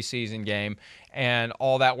fourth preseason game, and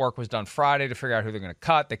all that work was done Friday to figure out who they're going to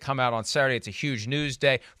cut. They come out on Saturday. It's a huge news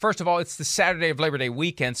day. First of all, it's the Saturday of Labor Day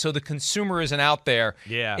weekend, so the consumer isn't out there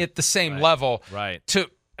at the same level to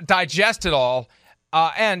digest it all.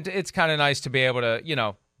 And it's kind of nice to be able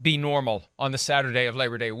to, be normal on the Saturday of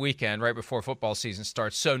Labor Day weekend right before football season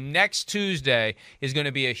starts. So next Tuesday is going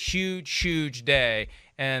to be a huge, huge day,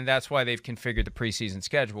 and that's why they've configured the preseason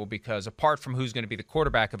schedule, because apart from who's going to be the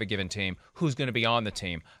quarterback of a given team, who's going to be on the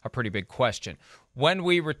team, a pretty big question. When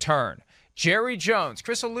we return, Jerry Jones,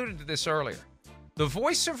 Chris alluded to this earlier, the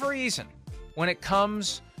voice of reason when it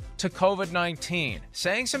comes to COVID-19,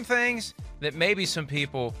 saying some things that maybe some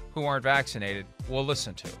people who aren't vaccinated will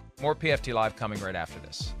listen to. More PFT Live coming right after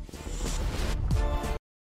this.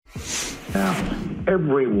 Now,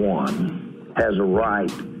 everyone has a right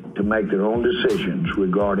to make their own decisions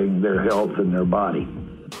regarding their health and their body.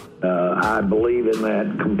 I believe in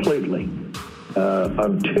that completely.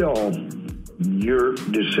 Until your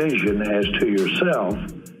decision as to yourself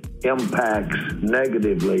impacts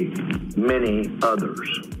negatively many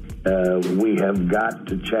others. We have got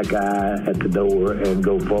to check eye at the door and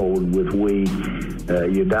go forward with we.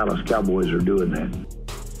 Your Dallas Cowboys are doing that.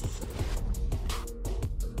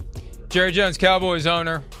 Jerry Jones, Cowboys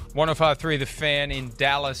owner, 105.3 The Fan in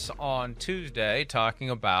Dallas on Tuesday,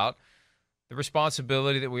 talking about the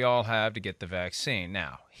responsibility that we all have to get the vaccine.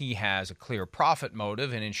 Now, he has a clear profit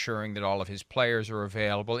motive in ensuring that all of his players are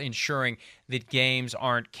available, ensuring that games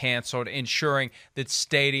aren't canceled, ensuring that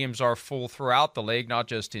stadiums are full throughout the league, not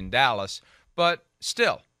just in Dallas. But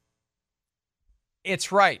still,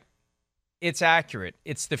 it's right. It's accurate.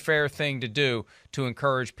 It's the fair thing to do to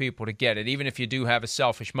encourage people to get it. Even if you do have a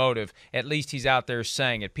selfish motive, at least he's out there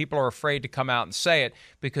saying it. People are afraid to come out and say it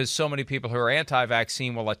because so many people who are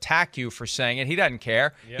anti-vaccine will attack you for saying it. He doesn't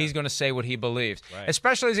care. Yeah. He's going to say what he believes, right.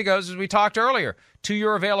 Especially as it goes, as we talked earlier, to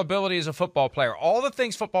your availability as a football player. All the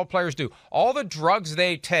things football players do, all the drugs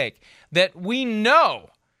they take that we know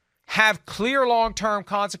have clear long-term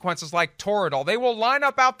consequences like Toradol. They will line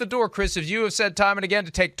up out the door, Chris, as you have said time and again,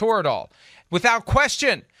 to take Toradol without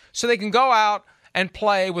question, so they can go out and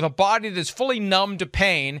play with a body that's fully numb to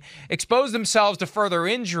pain, expose themselves to further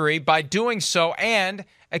injury by doing so, and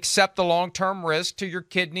accept the long-term risk to your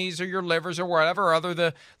kidneys or your livers or whatever other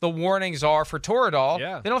the warnings are for Toradol.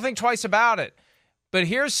 Yeah. They don't think twice about it. But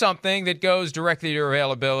here's something that goes directly to your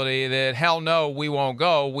availability that, hell no, we won't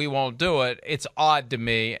go, we won't do it. It's odd to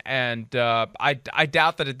me, and I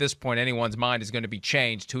doubt that at this point anyone's mind is going to be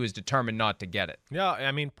changed who is determined not to get it. Yeah,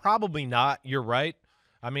 I mean, probably not. You're right.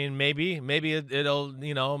 I mean, maybe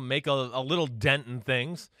it'll, make a little dent in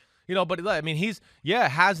things. But I mean,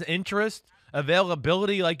 has interest,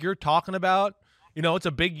 availability like you're talking about. It's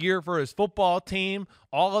a big year for his football team,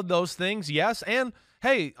 all of those things, yes, and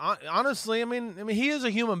hey, honestly, I mean, he is a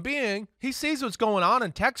human being. He sees what's going on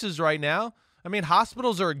in Texas right now. I mean,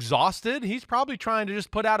 hospitals are exhausted. He's probably trying to just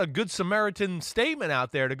put out a good Samaritan statement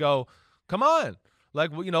out there to go, come on, like,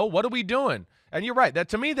 what are we doing? And you're right. That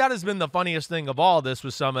to me, that has been the funniest thing of all this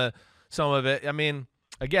with some of it. I mean,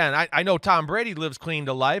 again, I know Tom Brady lives clean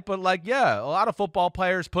to life, but a lot of football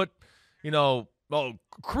players put,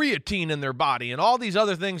 creatine in their body and all these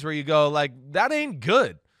other things where you go, like, that ain't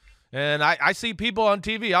good. And I see people on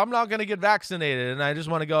TV, I'm not going to get vaccinated, and I just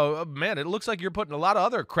want to go, oh, man, it looks like you're putting a lot of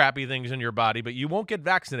other crappy things in your body, but you won't get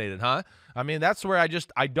vaccinated, huh? I mean, that's where I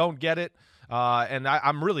don't get it, and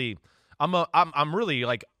I'm really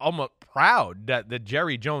almost proud that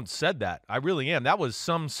Jerry Jones said that. I really am. That was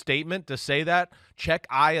some statement to say that. Check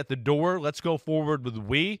eye at the door. Let's go forward with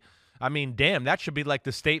we. I mean, damn, that should be like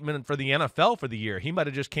the statement for the NFL for the year. He might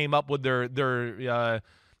have just came up with their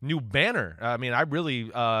new banner. I mean, I really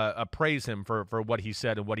praise him for what he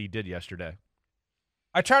said and what he did yesterday.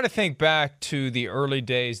 I try to think back to the early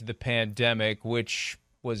days of the pandemic, which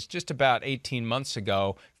was just about 18 months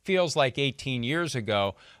ago. Feels like 18 years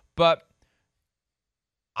ago. But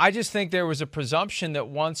I just think there was a presumption that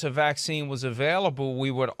once a vaccine was available, we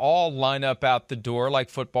would all line up out the door like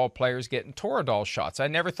football players getting Toradol shots. I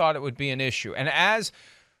never thought it would be an issue. And as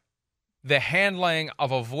the handling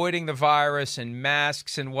of avoiding the virus and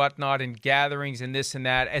masks and whatnot and gatherings and this and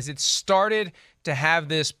that, as it started to have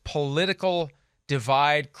this political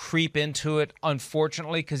divide creep into it,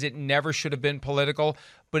 unfortunately, because it never should have been political,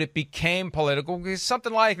 but it became political. Because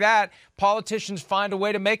something like that, politicians find a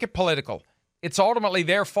way to make it political. It's ultimately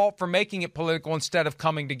their fault for making it political instead of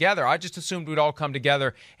coming together. I just assumed we'd all come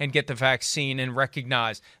together and get the vaccine and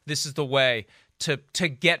recognize this is the way to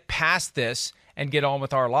get past this and get on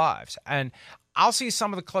with our lives. And I'll see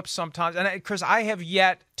some of the clips sometimes. And Chris, I have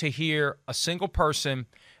yet to hear a single person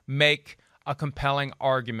make a compelling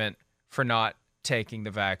argument for not taking the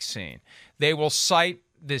vaccine. They will cite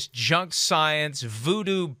this junk science,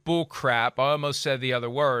 voodoo bullcrap. I almost said the other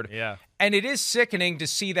word. Yeah. And it is sickening to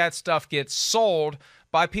see that stuff get sold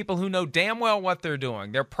by people who know damn well what they're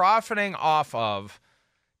doing. They're profiting off of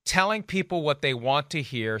telling people what they want to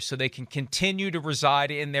hear so they can continue to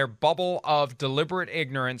reside in their bubble of deliberate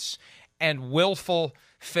ignorance and willful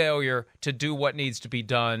failure to do what needs to be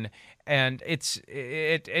done. And it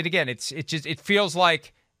feels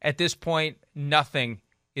like at this point nothing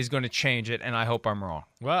is going to change it, and I hope I'm wrong.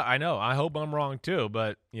 Well, I know. I hope I'm wrong too,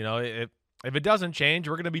 but If it doesn't change,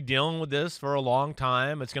 we're going to be dealing with this for a long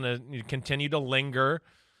time. It's going to continue to linger.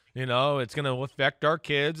 It's going to affect our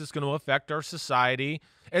kids. It's going to affect our society.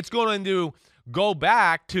 It's going to go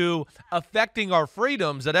back to affecting our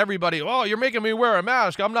freedoms that everybody, oh, you're making me wear a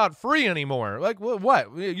mask. I'm not free anymore. Like,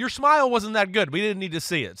 what? Your smile wasn't that good. We didn't need to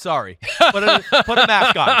see it. Sorry. Put a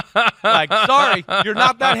mask on. Like, sorry, you're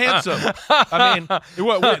not that handsome. I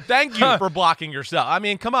mean, thank you for blocking yourself. I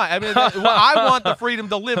mean, come on. I mean, I want the freedom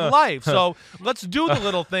to live life. So let's do the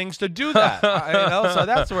little things to do that. So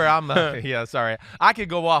that's where I'm, sorry. I could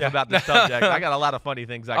go off about this subject. I got a lot of funny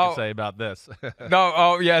things I could say about this.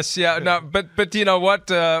 But you know what?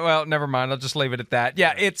 Well, never mind. I'll just leave it at that.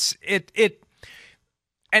 Yeah,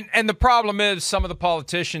 and the problem is some of the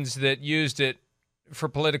politicians that used it for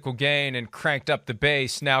political gain and cranked up the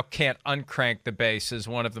base now can't uncrank the base, as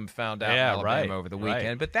one of them found out in Alabama over the weekend.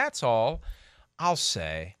 Right. But that's all I'll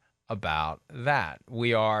say about that.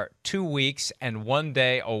 We are 2 weeks and 1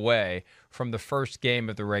 day away from the first game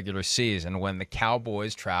of the regular season when the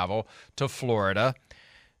Cowboys travel to Florida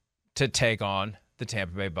to take on the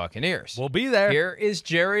Tampa Bay Buccaneers. We'll be there. Here is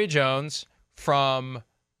Jerry Jones from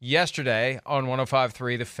yesterday on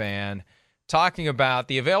 105.3 The Fan talking about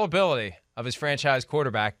the availability of his franchise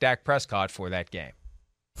quarterback, Dak Prescott, for that game.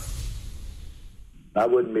 I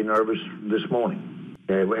wouldn't be nervous this morning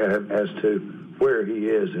as to where he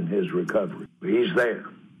is in his recovery. He's there.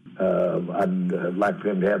 I'd like for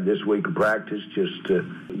him to have this week of practice just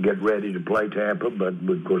to get ready to play Tampa, but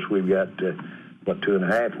of course we've got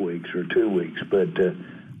 2.5 weeks or 2 weeks. But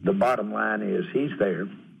the bottom line is he's there.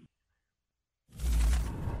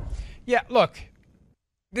 Yeah, look,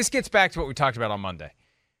 this gets back to what we talked about on Monday.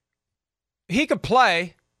 He could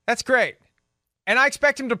play. That's great. And I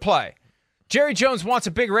expect him to play. Jerry Jones wants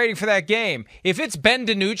a big rating for that game. If it's Ben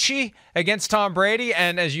DiNucci against Tom Brady,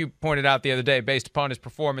 and as you pointed out the other day, based upon his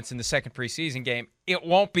performance in the second preseason game, it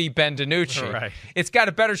won't be Ben DiNucci. Right. It's got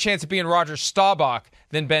a better chance of being Roger Staubach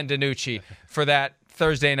than Ben DiNucci for that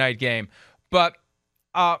Thursday night game. But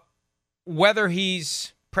whether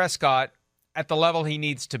he's Prescott at the level he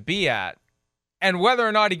needs to be at, and whether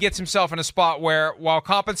or not he gets himself in a spot where, while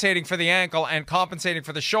compensating for the ankle and compensating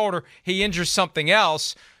for the shoulder, he injures something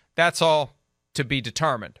else, that's all to be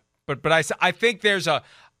determined. But I think there's a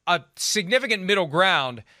significant middle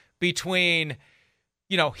ground between,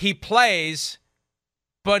 he plays,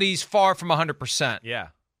 but he's far from 100%. Yeah.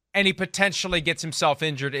 And he potentially gets himself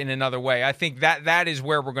injured in another way. I think that is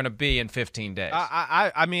where we're going to be in 15 days.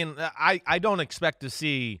 I don't expect to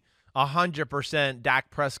see 100% Dak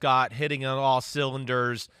Prescott hitting on all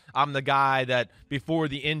cylinders. I'm the guy that before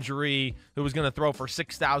the injury who was going to throw for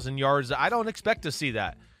 6,000 yards. I don't expect to see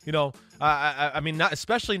that.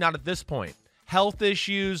 Especially not at this point. Health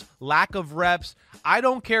issues, lack of reps. I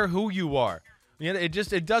don't care who you are.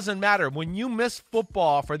 It doesn't matter. When you miss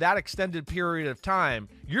football for that extended period of time,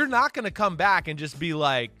 you're not going to come back and just be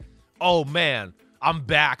like, oh, man, I'm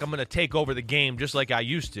back. I'm going to take over the game just like I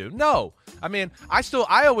used to. No.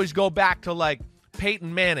 I always go back to, like,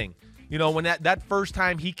 Peyton Manning. When that first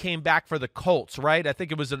time he came back for the Colts, right? I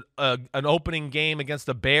think it was an opening game against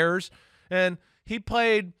the Bears. And he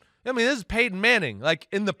played, this is Peyton Manning, like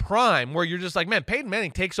in the prime, where you're just like, man, Peyton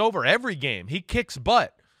Manning takes over every game. He kicks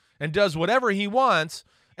butt and does whatever he wants.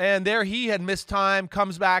 And there he had missed time,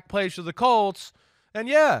 comes back, plays for the Colts. And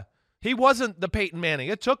yeah, he wasn't the Peyton Manning.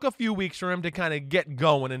 It took a few weeks for him to kind of get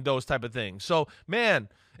going and those type of things. So, man,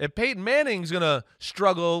 if Peyton Manning's going to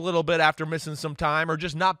struggle a little bit after missing some time or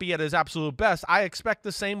just not be at his absolute best, I expect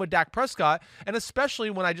the same with Dak Prescott, and especially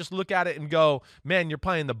when I just look at it and go, man, you're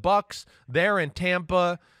playing the Bucs, they're in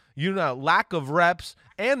Tampa, lack of reps,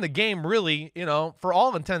 and the game really, for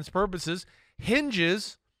all intents and purposes,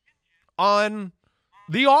 hinges on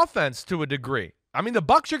the offense to a degree. The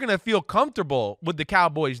Bucs are going to feel comfortable with the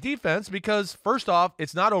Cowboys defense because, first off,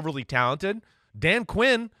 it's not overly talented. Dan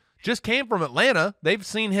Quinn just came from Atlanta. They've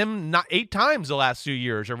seen him not 8 times the last few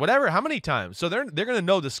years or whatever, how many times. So they're going to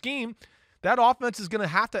know the scheme. That offense is going to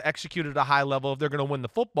have to execute at a high level if they're going to win the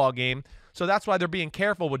football game. So that's why they're being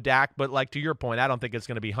careful with Dak. But like to your point, I don't think it's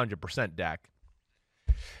going to be 100% Dak.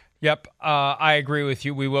 Yep, I agree with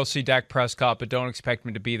you. We will see Dak Prescott, but don't expect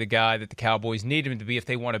him to be the guy that the Cowboys need him to be if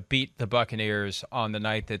they want to beat the Buccaneers on the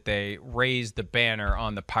night that they raise the banner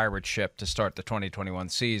on the pirate ship to start the 2021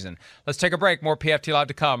 season. Let's take a break. More PFT Live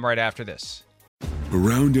to come right after this.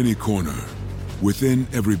 Around any corner, within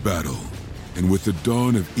every battle, and with the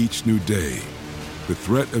dawn of each new day, the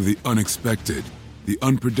threat of the unexpected, the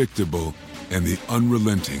unpredictable, and the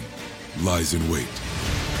unrelenting lies in wait.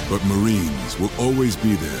 But Marines will always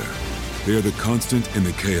be there. They are the constant in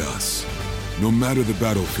the chaos. No matter the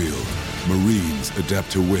battlefield, Marines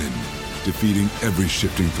adapt to win. defeating every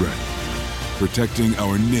shifting threat, protecting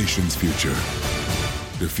our nation's future.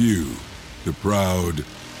 The few, the proud,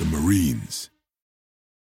 the Marines.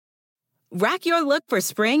 Rack your look for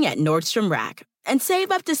spring at Nordstrom Rack and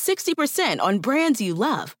save up to 60% on brands you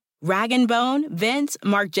love. Rag & Bone, Vince,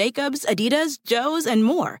 Marc Jacobs, Adidas, Joe's, and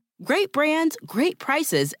more. Great brands, great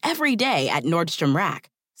prices every day at Nordstrom Rack.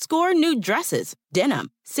 Score new dresses,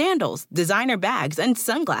 denim, sandals, designer bags, and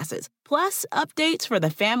sunglasses, plus updates for the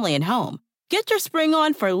family and home. Get your spring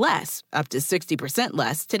on for less, up to 60%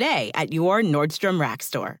 less, today at your Nordstrom Rack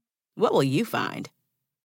store. What will you find?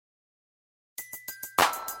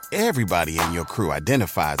 Everybody in your crew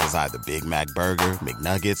identifies as either Big Mac Burger,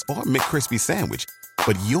 McNuggets, or McCrispy Sandwich.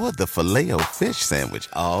 But you're the Filet-O-Fish Sandwich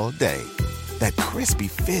all day. That crispy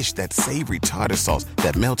fish, that savory tartar sauce,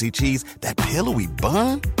 that melty cheese, that pillowy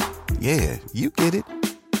bun. Yeah, you get it.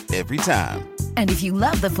 Every time. And if you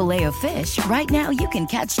love the Filet-O-Fish, right now you can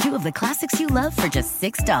catch two of the classics you love for just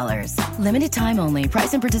 $6. Limited time only.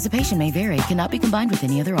 Price and participation may vary. Cannot be combined with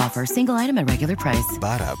any other offer. Single item at regular price.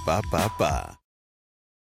 Ba-da-ba-ba-ba.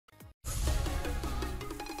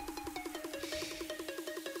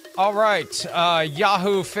 All right,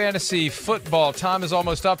 Yahoo Fantasy Football. Time is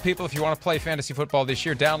almost up, people. If you want to play fantasy football this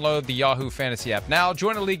year, download the Yahoo Fantasy app now.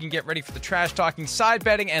 Join a league and get ready for the trash-talking,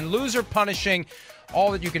 side-betting, and loser-punishing.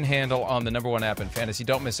 All that you can handle on the #1 app in fantasy.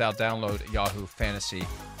 Don't miss out. Download Yahoo Fantasy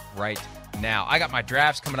right now. I got my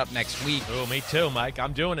drafts coming up next week. Oh, me too, Mike.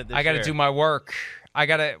 I'm doing it this year. I got to do my work.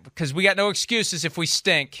 Because we got no excuses if we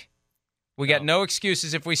stink. We got no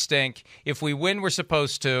excuses if we stink. If we win, we're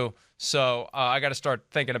supposed to. So I got to start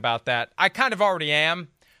thinking about that. I kind of already am,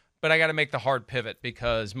 but I got to make the hard pivot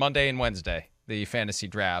because Monday and Wednesday, the fantasy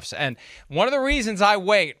drafts. And one of the reasons I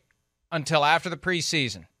wait until after the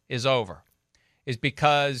preseason is over is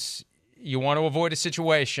because you want to avoid a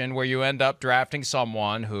situation where you end up drafting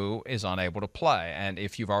someone who is unable to play. And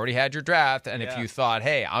if you've already had your draft and if you thought,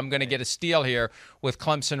 hey, I'm going to get a steal here with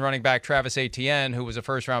Clemson running back Travis Etienne, who was a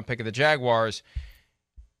first-round pick of the Jaguars,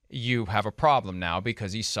 you have a problem now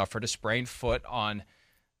because he suffered a sprained foot on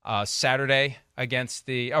Saturday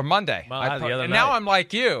or Monday. Now I'm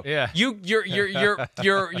like you. Yeah. Your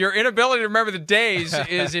inability to remember the days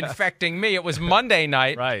is infecting me. It was Monday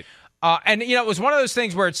night. Right. And, it was one of those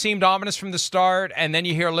things where it seemed ominous from the start, and then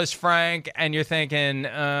you hear Lisfranc, and you're thinking,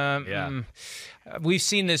 we've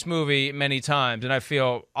seen this movie many times, and I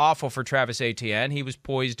feel awful for Travis Etienne. He was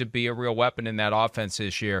poised to be a real weapon in that offense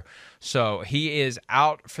this year. So he is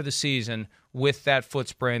out for the season with that foot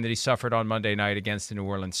sprain that he suffered on Monday night against the New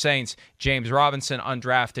Orleans Saints. James Robinson,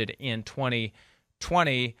 undrafted in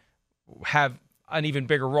 2020, have an even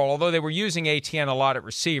bigger role. Although they were using Etienne a lot at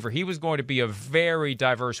receiver, he was going to be a very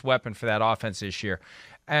diverse weapon for that offense this year.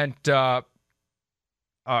 And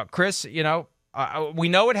Chris, we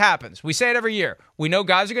know it happens. We say it every year. We know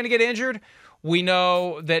guys are going to get injured. We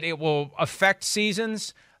know that it will affect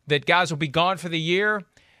seasons, that guys will be gone for the year.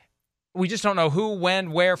 We just don't know who,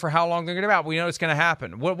 when, where, for how long they're going to be out. We know it's going to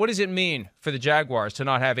happen. What does it mean for the Jaguars to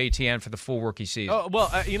not have Etienne for the full rookie season?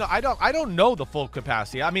 I don't know the full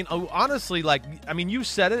capacity. I mean, honestly, you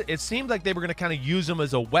said it. It seemed like they were going to kind of use him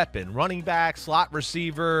as a weapon, running back, slot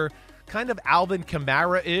receiver, kind of Alvin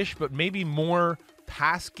Kamara-ish, but maybe more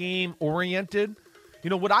pass game oriented.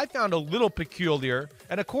 What I found a little peculiar,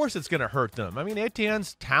 and of course it's going to hurt them. I mean,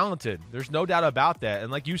 Etienne's talented. There's no doubt about that.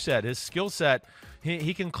 And like you said, his skill set,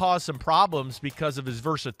 he can cause some problems because of his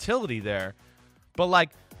versatility there.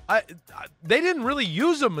 But they didn't really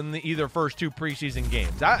use him in either first two preseason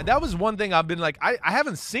games. That was one thing I've been I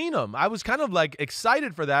haven't seen him. I was kind of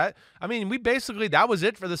excited for that. I mean, that was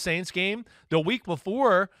it for the Saints game. The week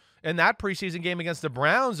before, in that preseason game against the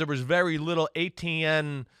Browns, there was very little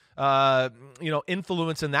Etienne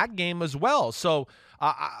influence in that game as well. So,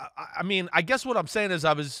 I guess what I'm saying is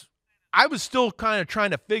I was still kind of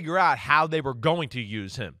trying to figure out how they were going to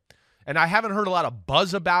use him. And I haven't heard a lot of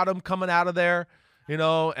buzz about him coming out of there.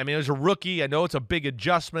 As a rookie, I know it's a big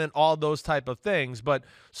adjustment, all those type of things. But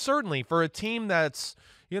certainly for a team that's,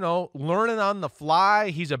 learning on the fly,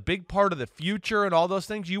 he's a big part of the future and all those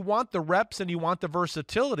things. You want the reps and you want the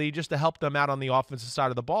versatility just to help them out on the offensive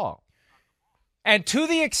side of the ball. And to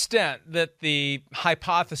the extent that the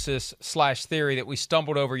hypothesis/theory that we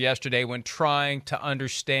stumbled over yesterday when trying to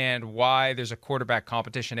understand why there's a quarterback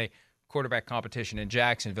competition in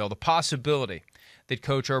Jacksonville, the possibility that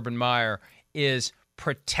Coach Urban Meyer is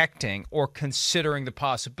protecting or considering the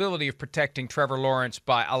possibility of protecting Trevor Lawrence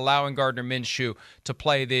by allowing Gardner Minshew to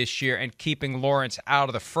play this year and keeping Lawrence out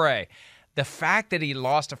of the fray. The fact that he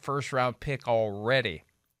lost a first-round pick already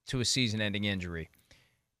to a season-ending injury,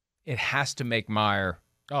 it has to make Meyer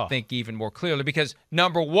think even more clearly because,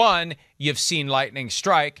 number one, you've seen lightning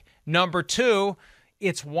strike. Number two,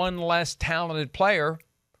 it's one less talented player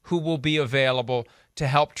who will be available to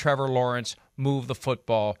help Trevor Lawrence move the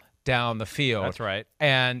football down the field. That's right.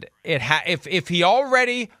 And if he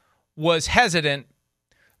already was hesitant,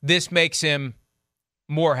 this makes him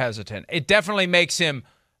more hesitant. It definitely makes him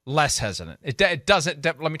less hesitant. It doesn't.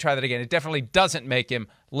 Let me try that again. It definitely doesn't make him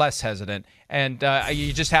less hesitant. And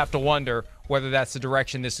you just have to wonder whether that's the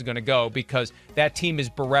direction this is going to go because that team is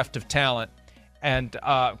bereft of talent. And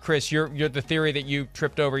Chris, you're the theory that you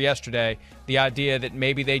tripped over yesterday. The idea that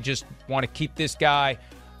maybe they just want to keep this guy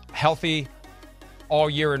healthy all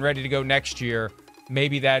year and ready to go next year.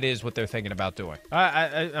 Maybe that is what they're thinking about doing.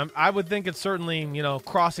 I would think it's certainly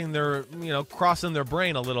crossing their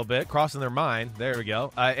brain a little bit, crossing their mind. There we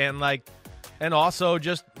go. And also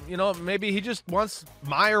just maybe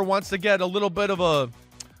Meyer wants to get a little bit of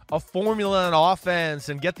a formula in offense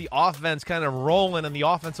and get the offense kind of rolling in the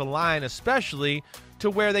offensive line, especially to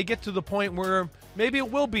where they get to the point where maybe it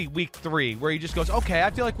will be week 3 where he just goes, okay,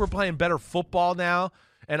 I feel like we're playing better football now,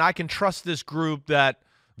 and I can trust this group that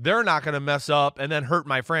they're not going to mess up and then hurt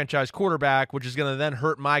my franchise quarterback, which is going to then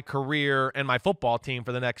hurt my career and my football team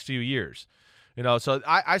for the next few years. So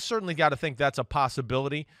I certainly got to think that's a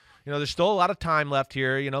possibility. There's still a lot of time left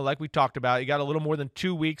here. Like we talked about, you got a little more than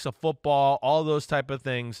 2 weeks of football, all those type of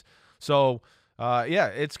things. So,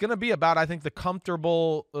 it's going to be about, I think, the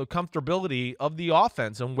comfortability of the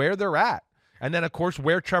offense and where they're at. And then, of course,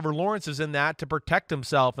 where Trevor Lawrence is in that to protect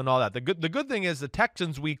himself and all that. The good thing is the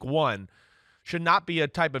Texans week 1 should not be a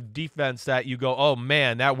type of defense that you go, oh,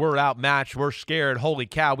 man, that we're outmatched, we're scared, holy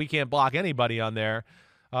cow, we can't block anybody on there.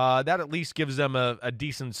 That at least gives them a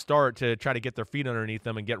decent start to try to get their feet underneath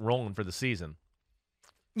them and get rolling for the season.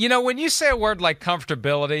 When you say a word like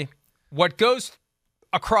comfortability, what goes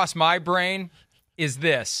across my brain is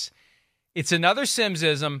this. It's another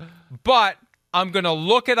Simsism, but I'm going to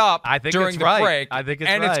look it up during the break. I think it's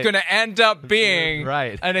and it's going to end up being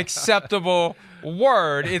an acceptable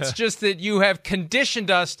word. It's just that you have conditioned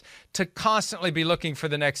us to constantly be looking for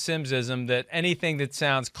the next Simsism, that anything that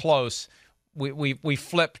sounds close, we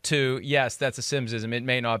flip to, yes, that's a Simsism. It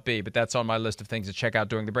may not be, but that's on my list of things to check out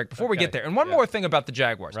during the break. Before we get there, and one more thing about the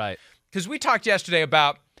Jaguars. Right. Because we talked yesterday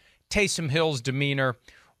about Taysom Hill's demeanor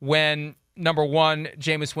when, number one,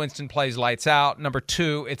 Jameis Winston plays lights out. Number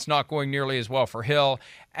two, it's not going nearly as well for Hill.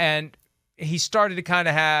 And he started to kind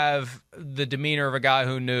of have the demeanor of a guy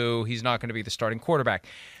who knew he's not going to be the starting quarterback.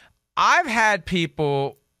 I've had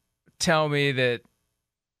people tell me that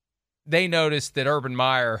they noticed that Urban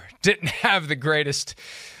Meyer didn't have the greatest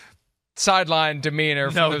sideline demeanor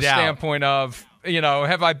from the standpoint of,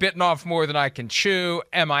 have I bitten off more than I can chew?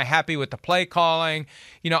 Am I happy with the play calling?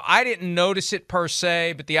 I didn't notice it per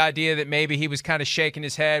se, but the idea that maybe he was kind of shaking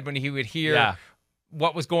his head when he would hear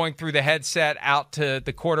what was going through the headset out to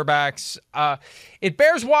the quarterbacks. It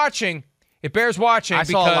bears watching. I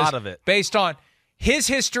saw a lot of it. Based on his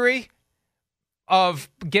history of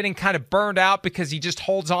getting kind of burned out because he just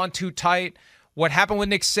holds on too tight. What happened with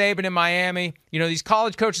Nick Saban in Miami. These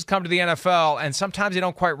college coaches come to the NFL, and sometimes they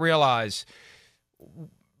don't quite realize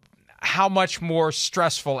how much more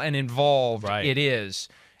stressful and involved it is.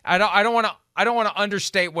 I don't want to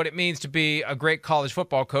understate what it means to be a great college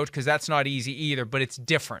football coach, because that's not easy either, but it's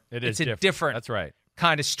different. It's a different That's right.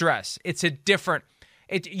 kind of stress. It's a different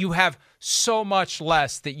you have so much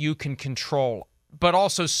less that you can control, but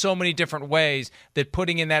also so many different ways that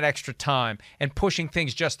putting in that extra time and pushing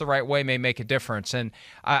things just the right way may make a difference. And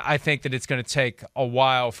I think that it's going to take a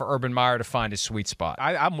while for Urban Meyer to find his sweet spot.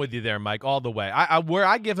 I'm with you there, Mike, all the way. Where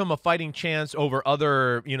I give him a fighting chance over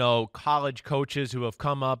other, college coaches who have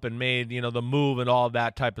come up and made, the move and all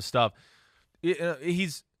that type of stuff.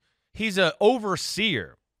 He's an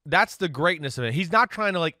overseer. That's the greatness of it. He's not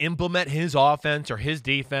trying to implement his offense or his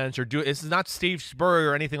defense or this is not Steve Spurrier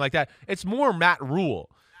or anything like that. It's more Matt Rule.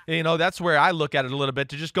 That's where I look at it a little bit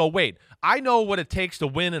to just go, wait, I know what it takes to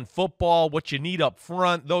win in football, what you need up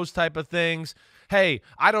front, those type of things. Hey,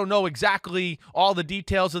 I don't know exactly all the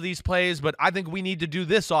details of these plays, but I think we need to do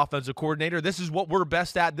this, offensive coordinator. This is what we're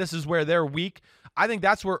best at. This is where they're weak. I think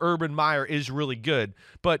that's where Urban Meyer is really good.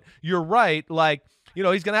 But you're right,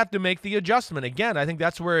 he's going to have to make the adjustment. Again, I think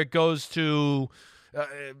that's where it goes to,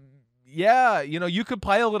 you could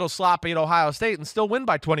play a little sloppy at Ohio State and still win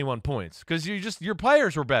by 21 points because your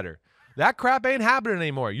players were better. That crap ain't happening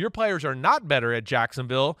anymore. Your players are not better at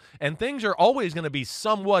Jacksonville, and things are always going to be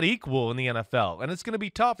somewhat equal in the NFL, and it's going to be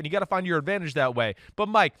tough, and you got to find your advantage that way. But,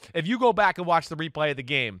 Mike, if you go back and watch the replay of the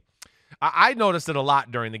game, I noticed it a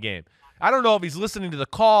lot during the game. I don't know if he's listening to the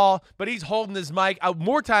call, but he's holding his mic.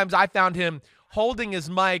 More times I found him holding his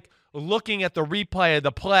mic, looking at the replay of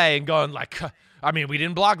the play and going like, I mean, we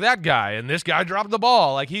didn't block that guy, and this guy dropped the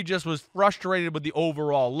ball. Like, he just was frustrated with the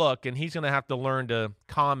overall look, and he's going to have to learn to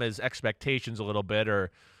calm his expectations a little bit, or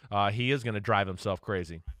he is going to drive himself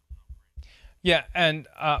crazy. Yeah, and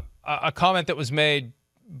a comment that was made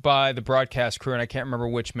by the broadcast crew, and I can't remember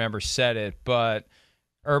which member said it, but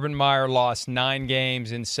Urban Meyer lost 9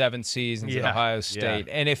 games in 7 seasons at Ohio State.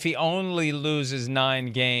 And if he only loses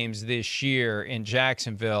 9 games this year in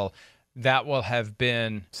Jacksonville, that will have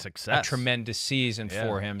been a tremendous season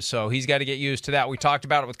for him. So he's got to get used to that. We talked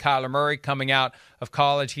about it with Kyler Murray coming out of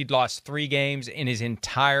college. He'd lost 3 games in his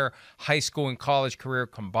entire high school and college career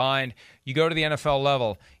combined. You go to the NFL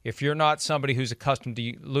level, if you're not somebody who's accustomed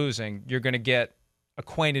to losing, you're going to get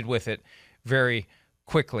acquainted with it very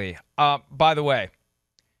quickly. By the way,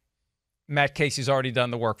 Matt Casey's already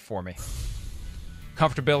done the work for me.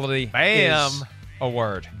 Comfortability is a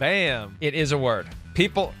word. Bam. It is a word.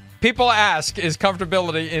 People ask, is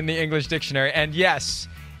comfortability in the English dictionary? And yes,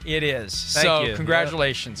 it is. Thank you.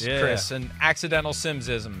 Congratulations, Chris. An accidental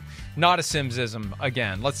Simsism. Not a Simsism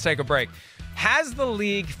again. Let's take a break. Has the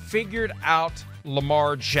league figured out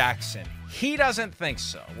Lamar Jackson? He doesn't think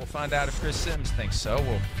so. We'll find out if Chris Sims thinks so.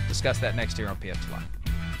 We'll discuss that next year on PFT Live.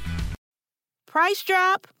 Price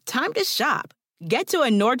drop? Time to shop. Get to a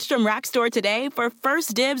Nordstrom Rack store today for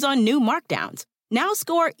first dibs on new markdowns. Now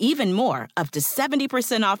score even more, up to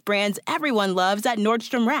 70% off brands everyone loves at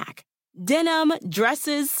Nordstrom Rack. Denim,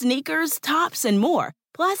 dresses, sneakers, tops, and more.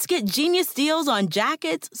 Plus, get genius deals on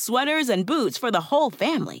jackets, sweaters, and boots for the whole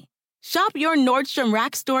family. Shop your Nordstrom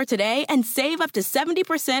Rack store today and save up to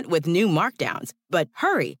 70% with new markdowns. But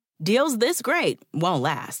hurry, deals this great won't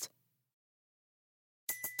last.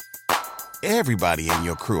 Everybody in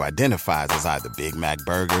your crew identifies as either Big Mac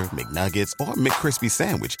Burger, McNuggets, or McCrispy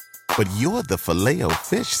Sandwich. But you're the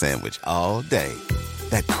Filet-O-Fish Sandwich all day.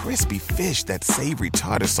 That crispy fish, that savory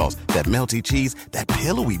tartar sauce, that melty cheese, that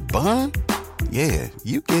pillowy bun. Yeah,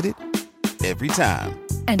 you get it. Every time.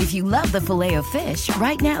 And if you love the Filet-O-Fish,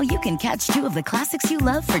 right now you can catch 2 of the classics you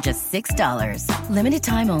love for just $6. Limited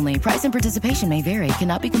time only. Price and participation may vary.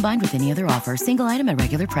 Cannot be combined with any other offer. Single item at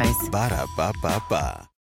regular price. Ba-da-ba-ba-ba.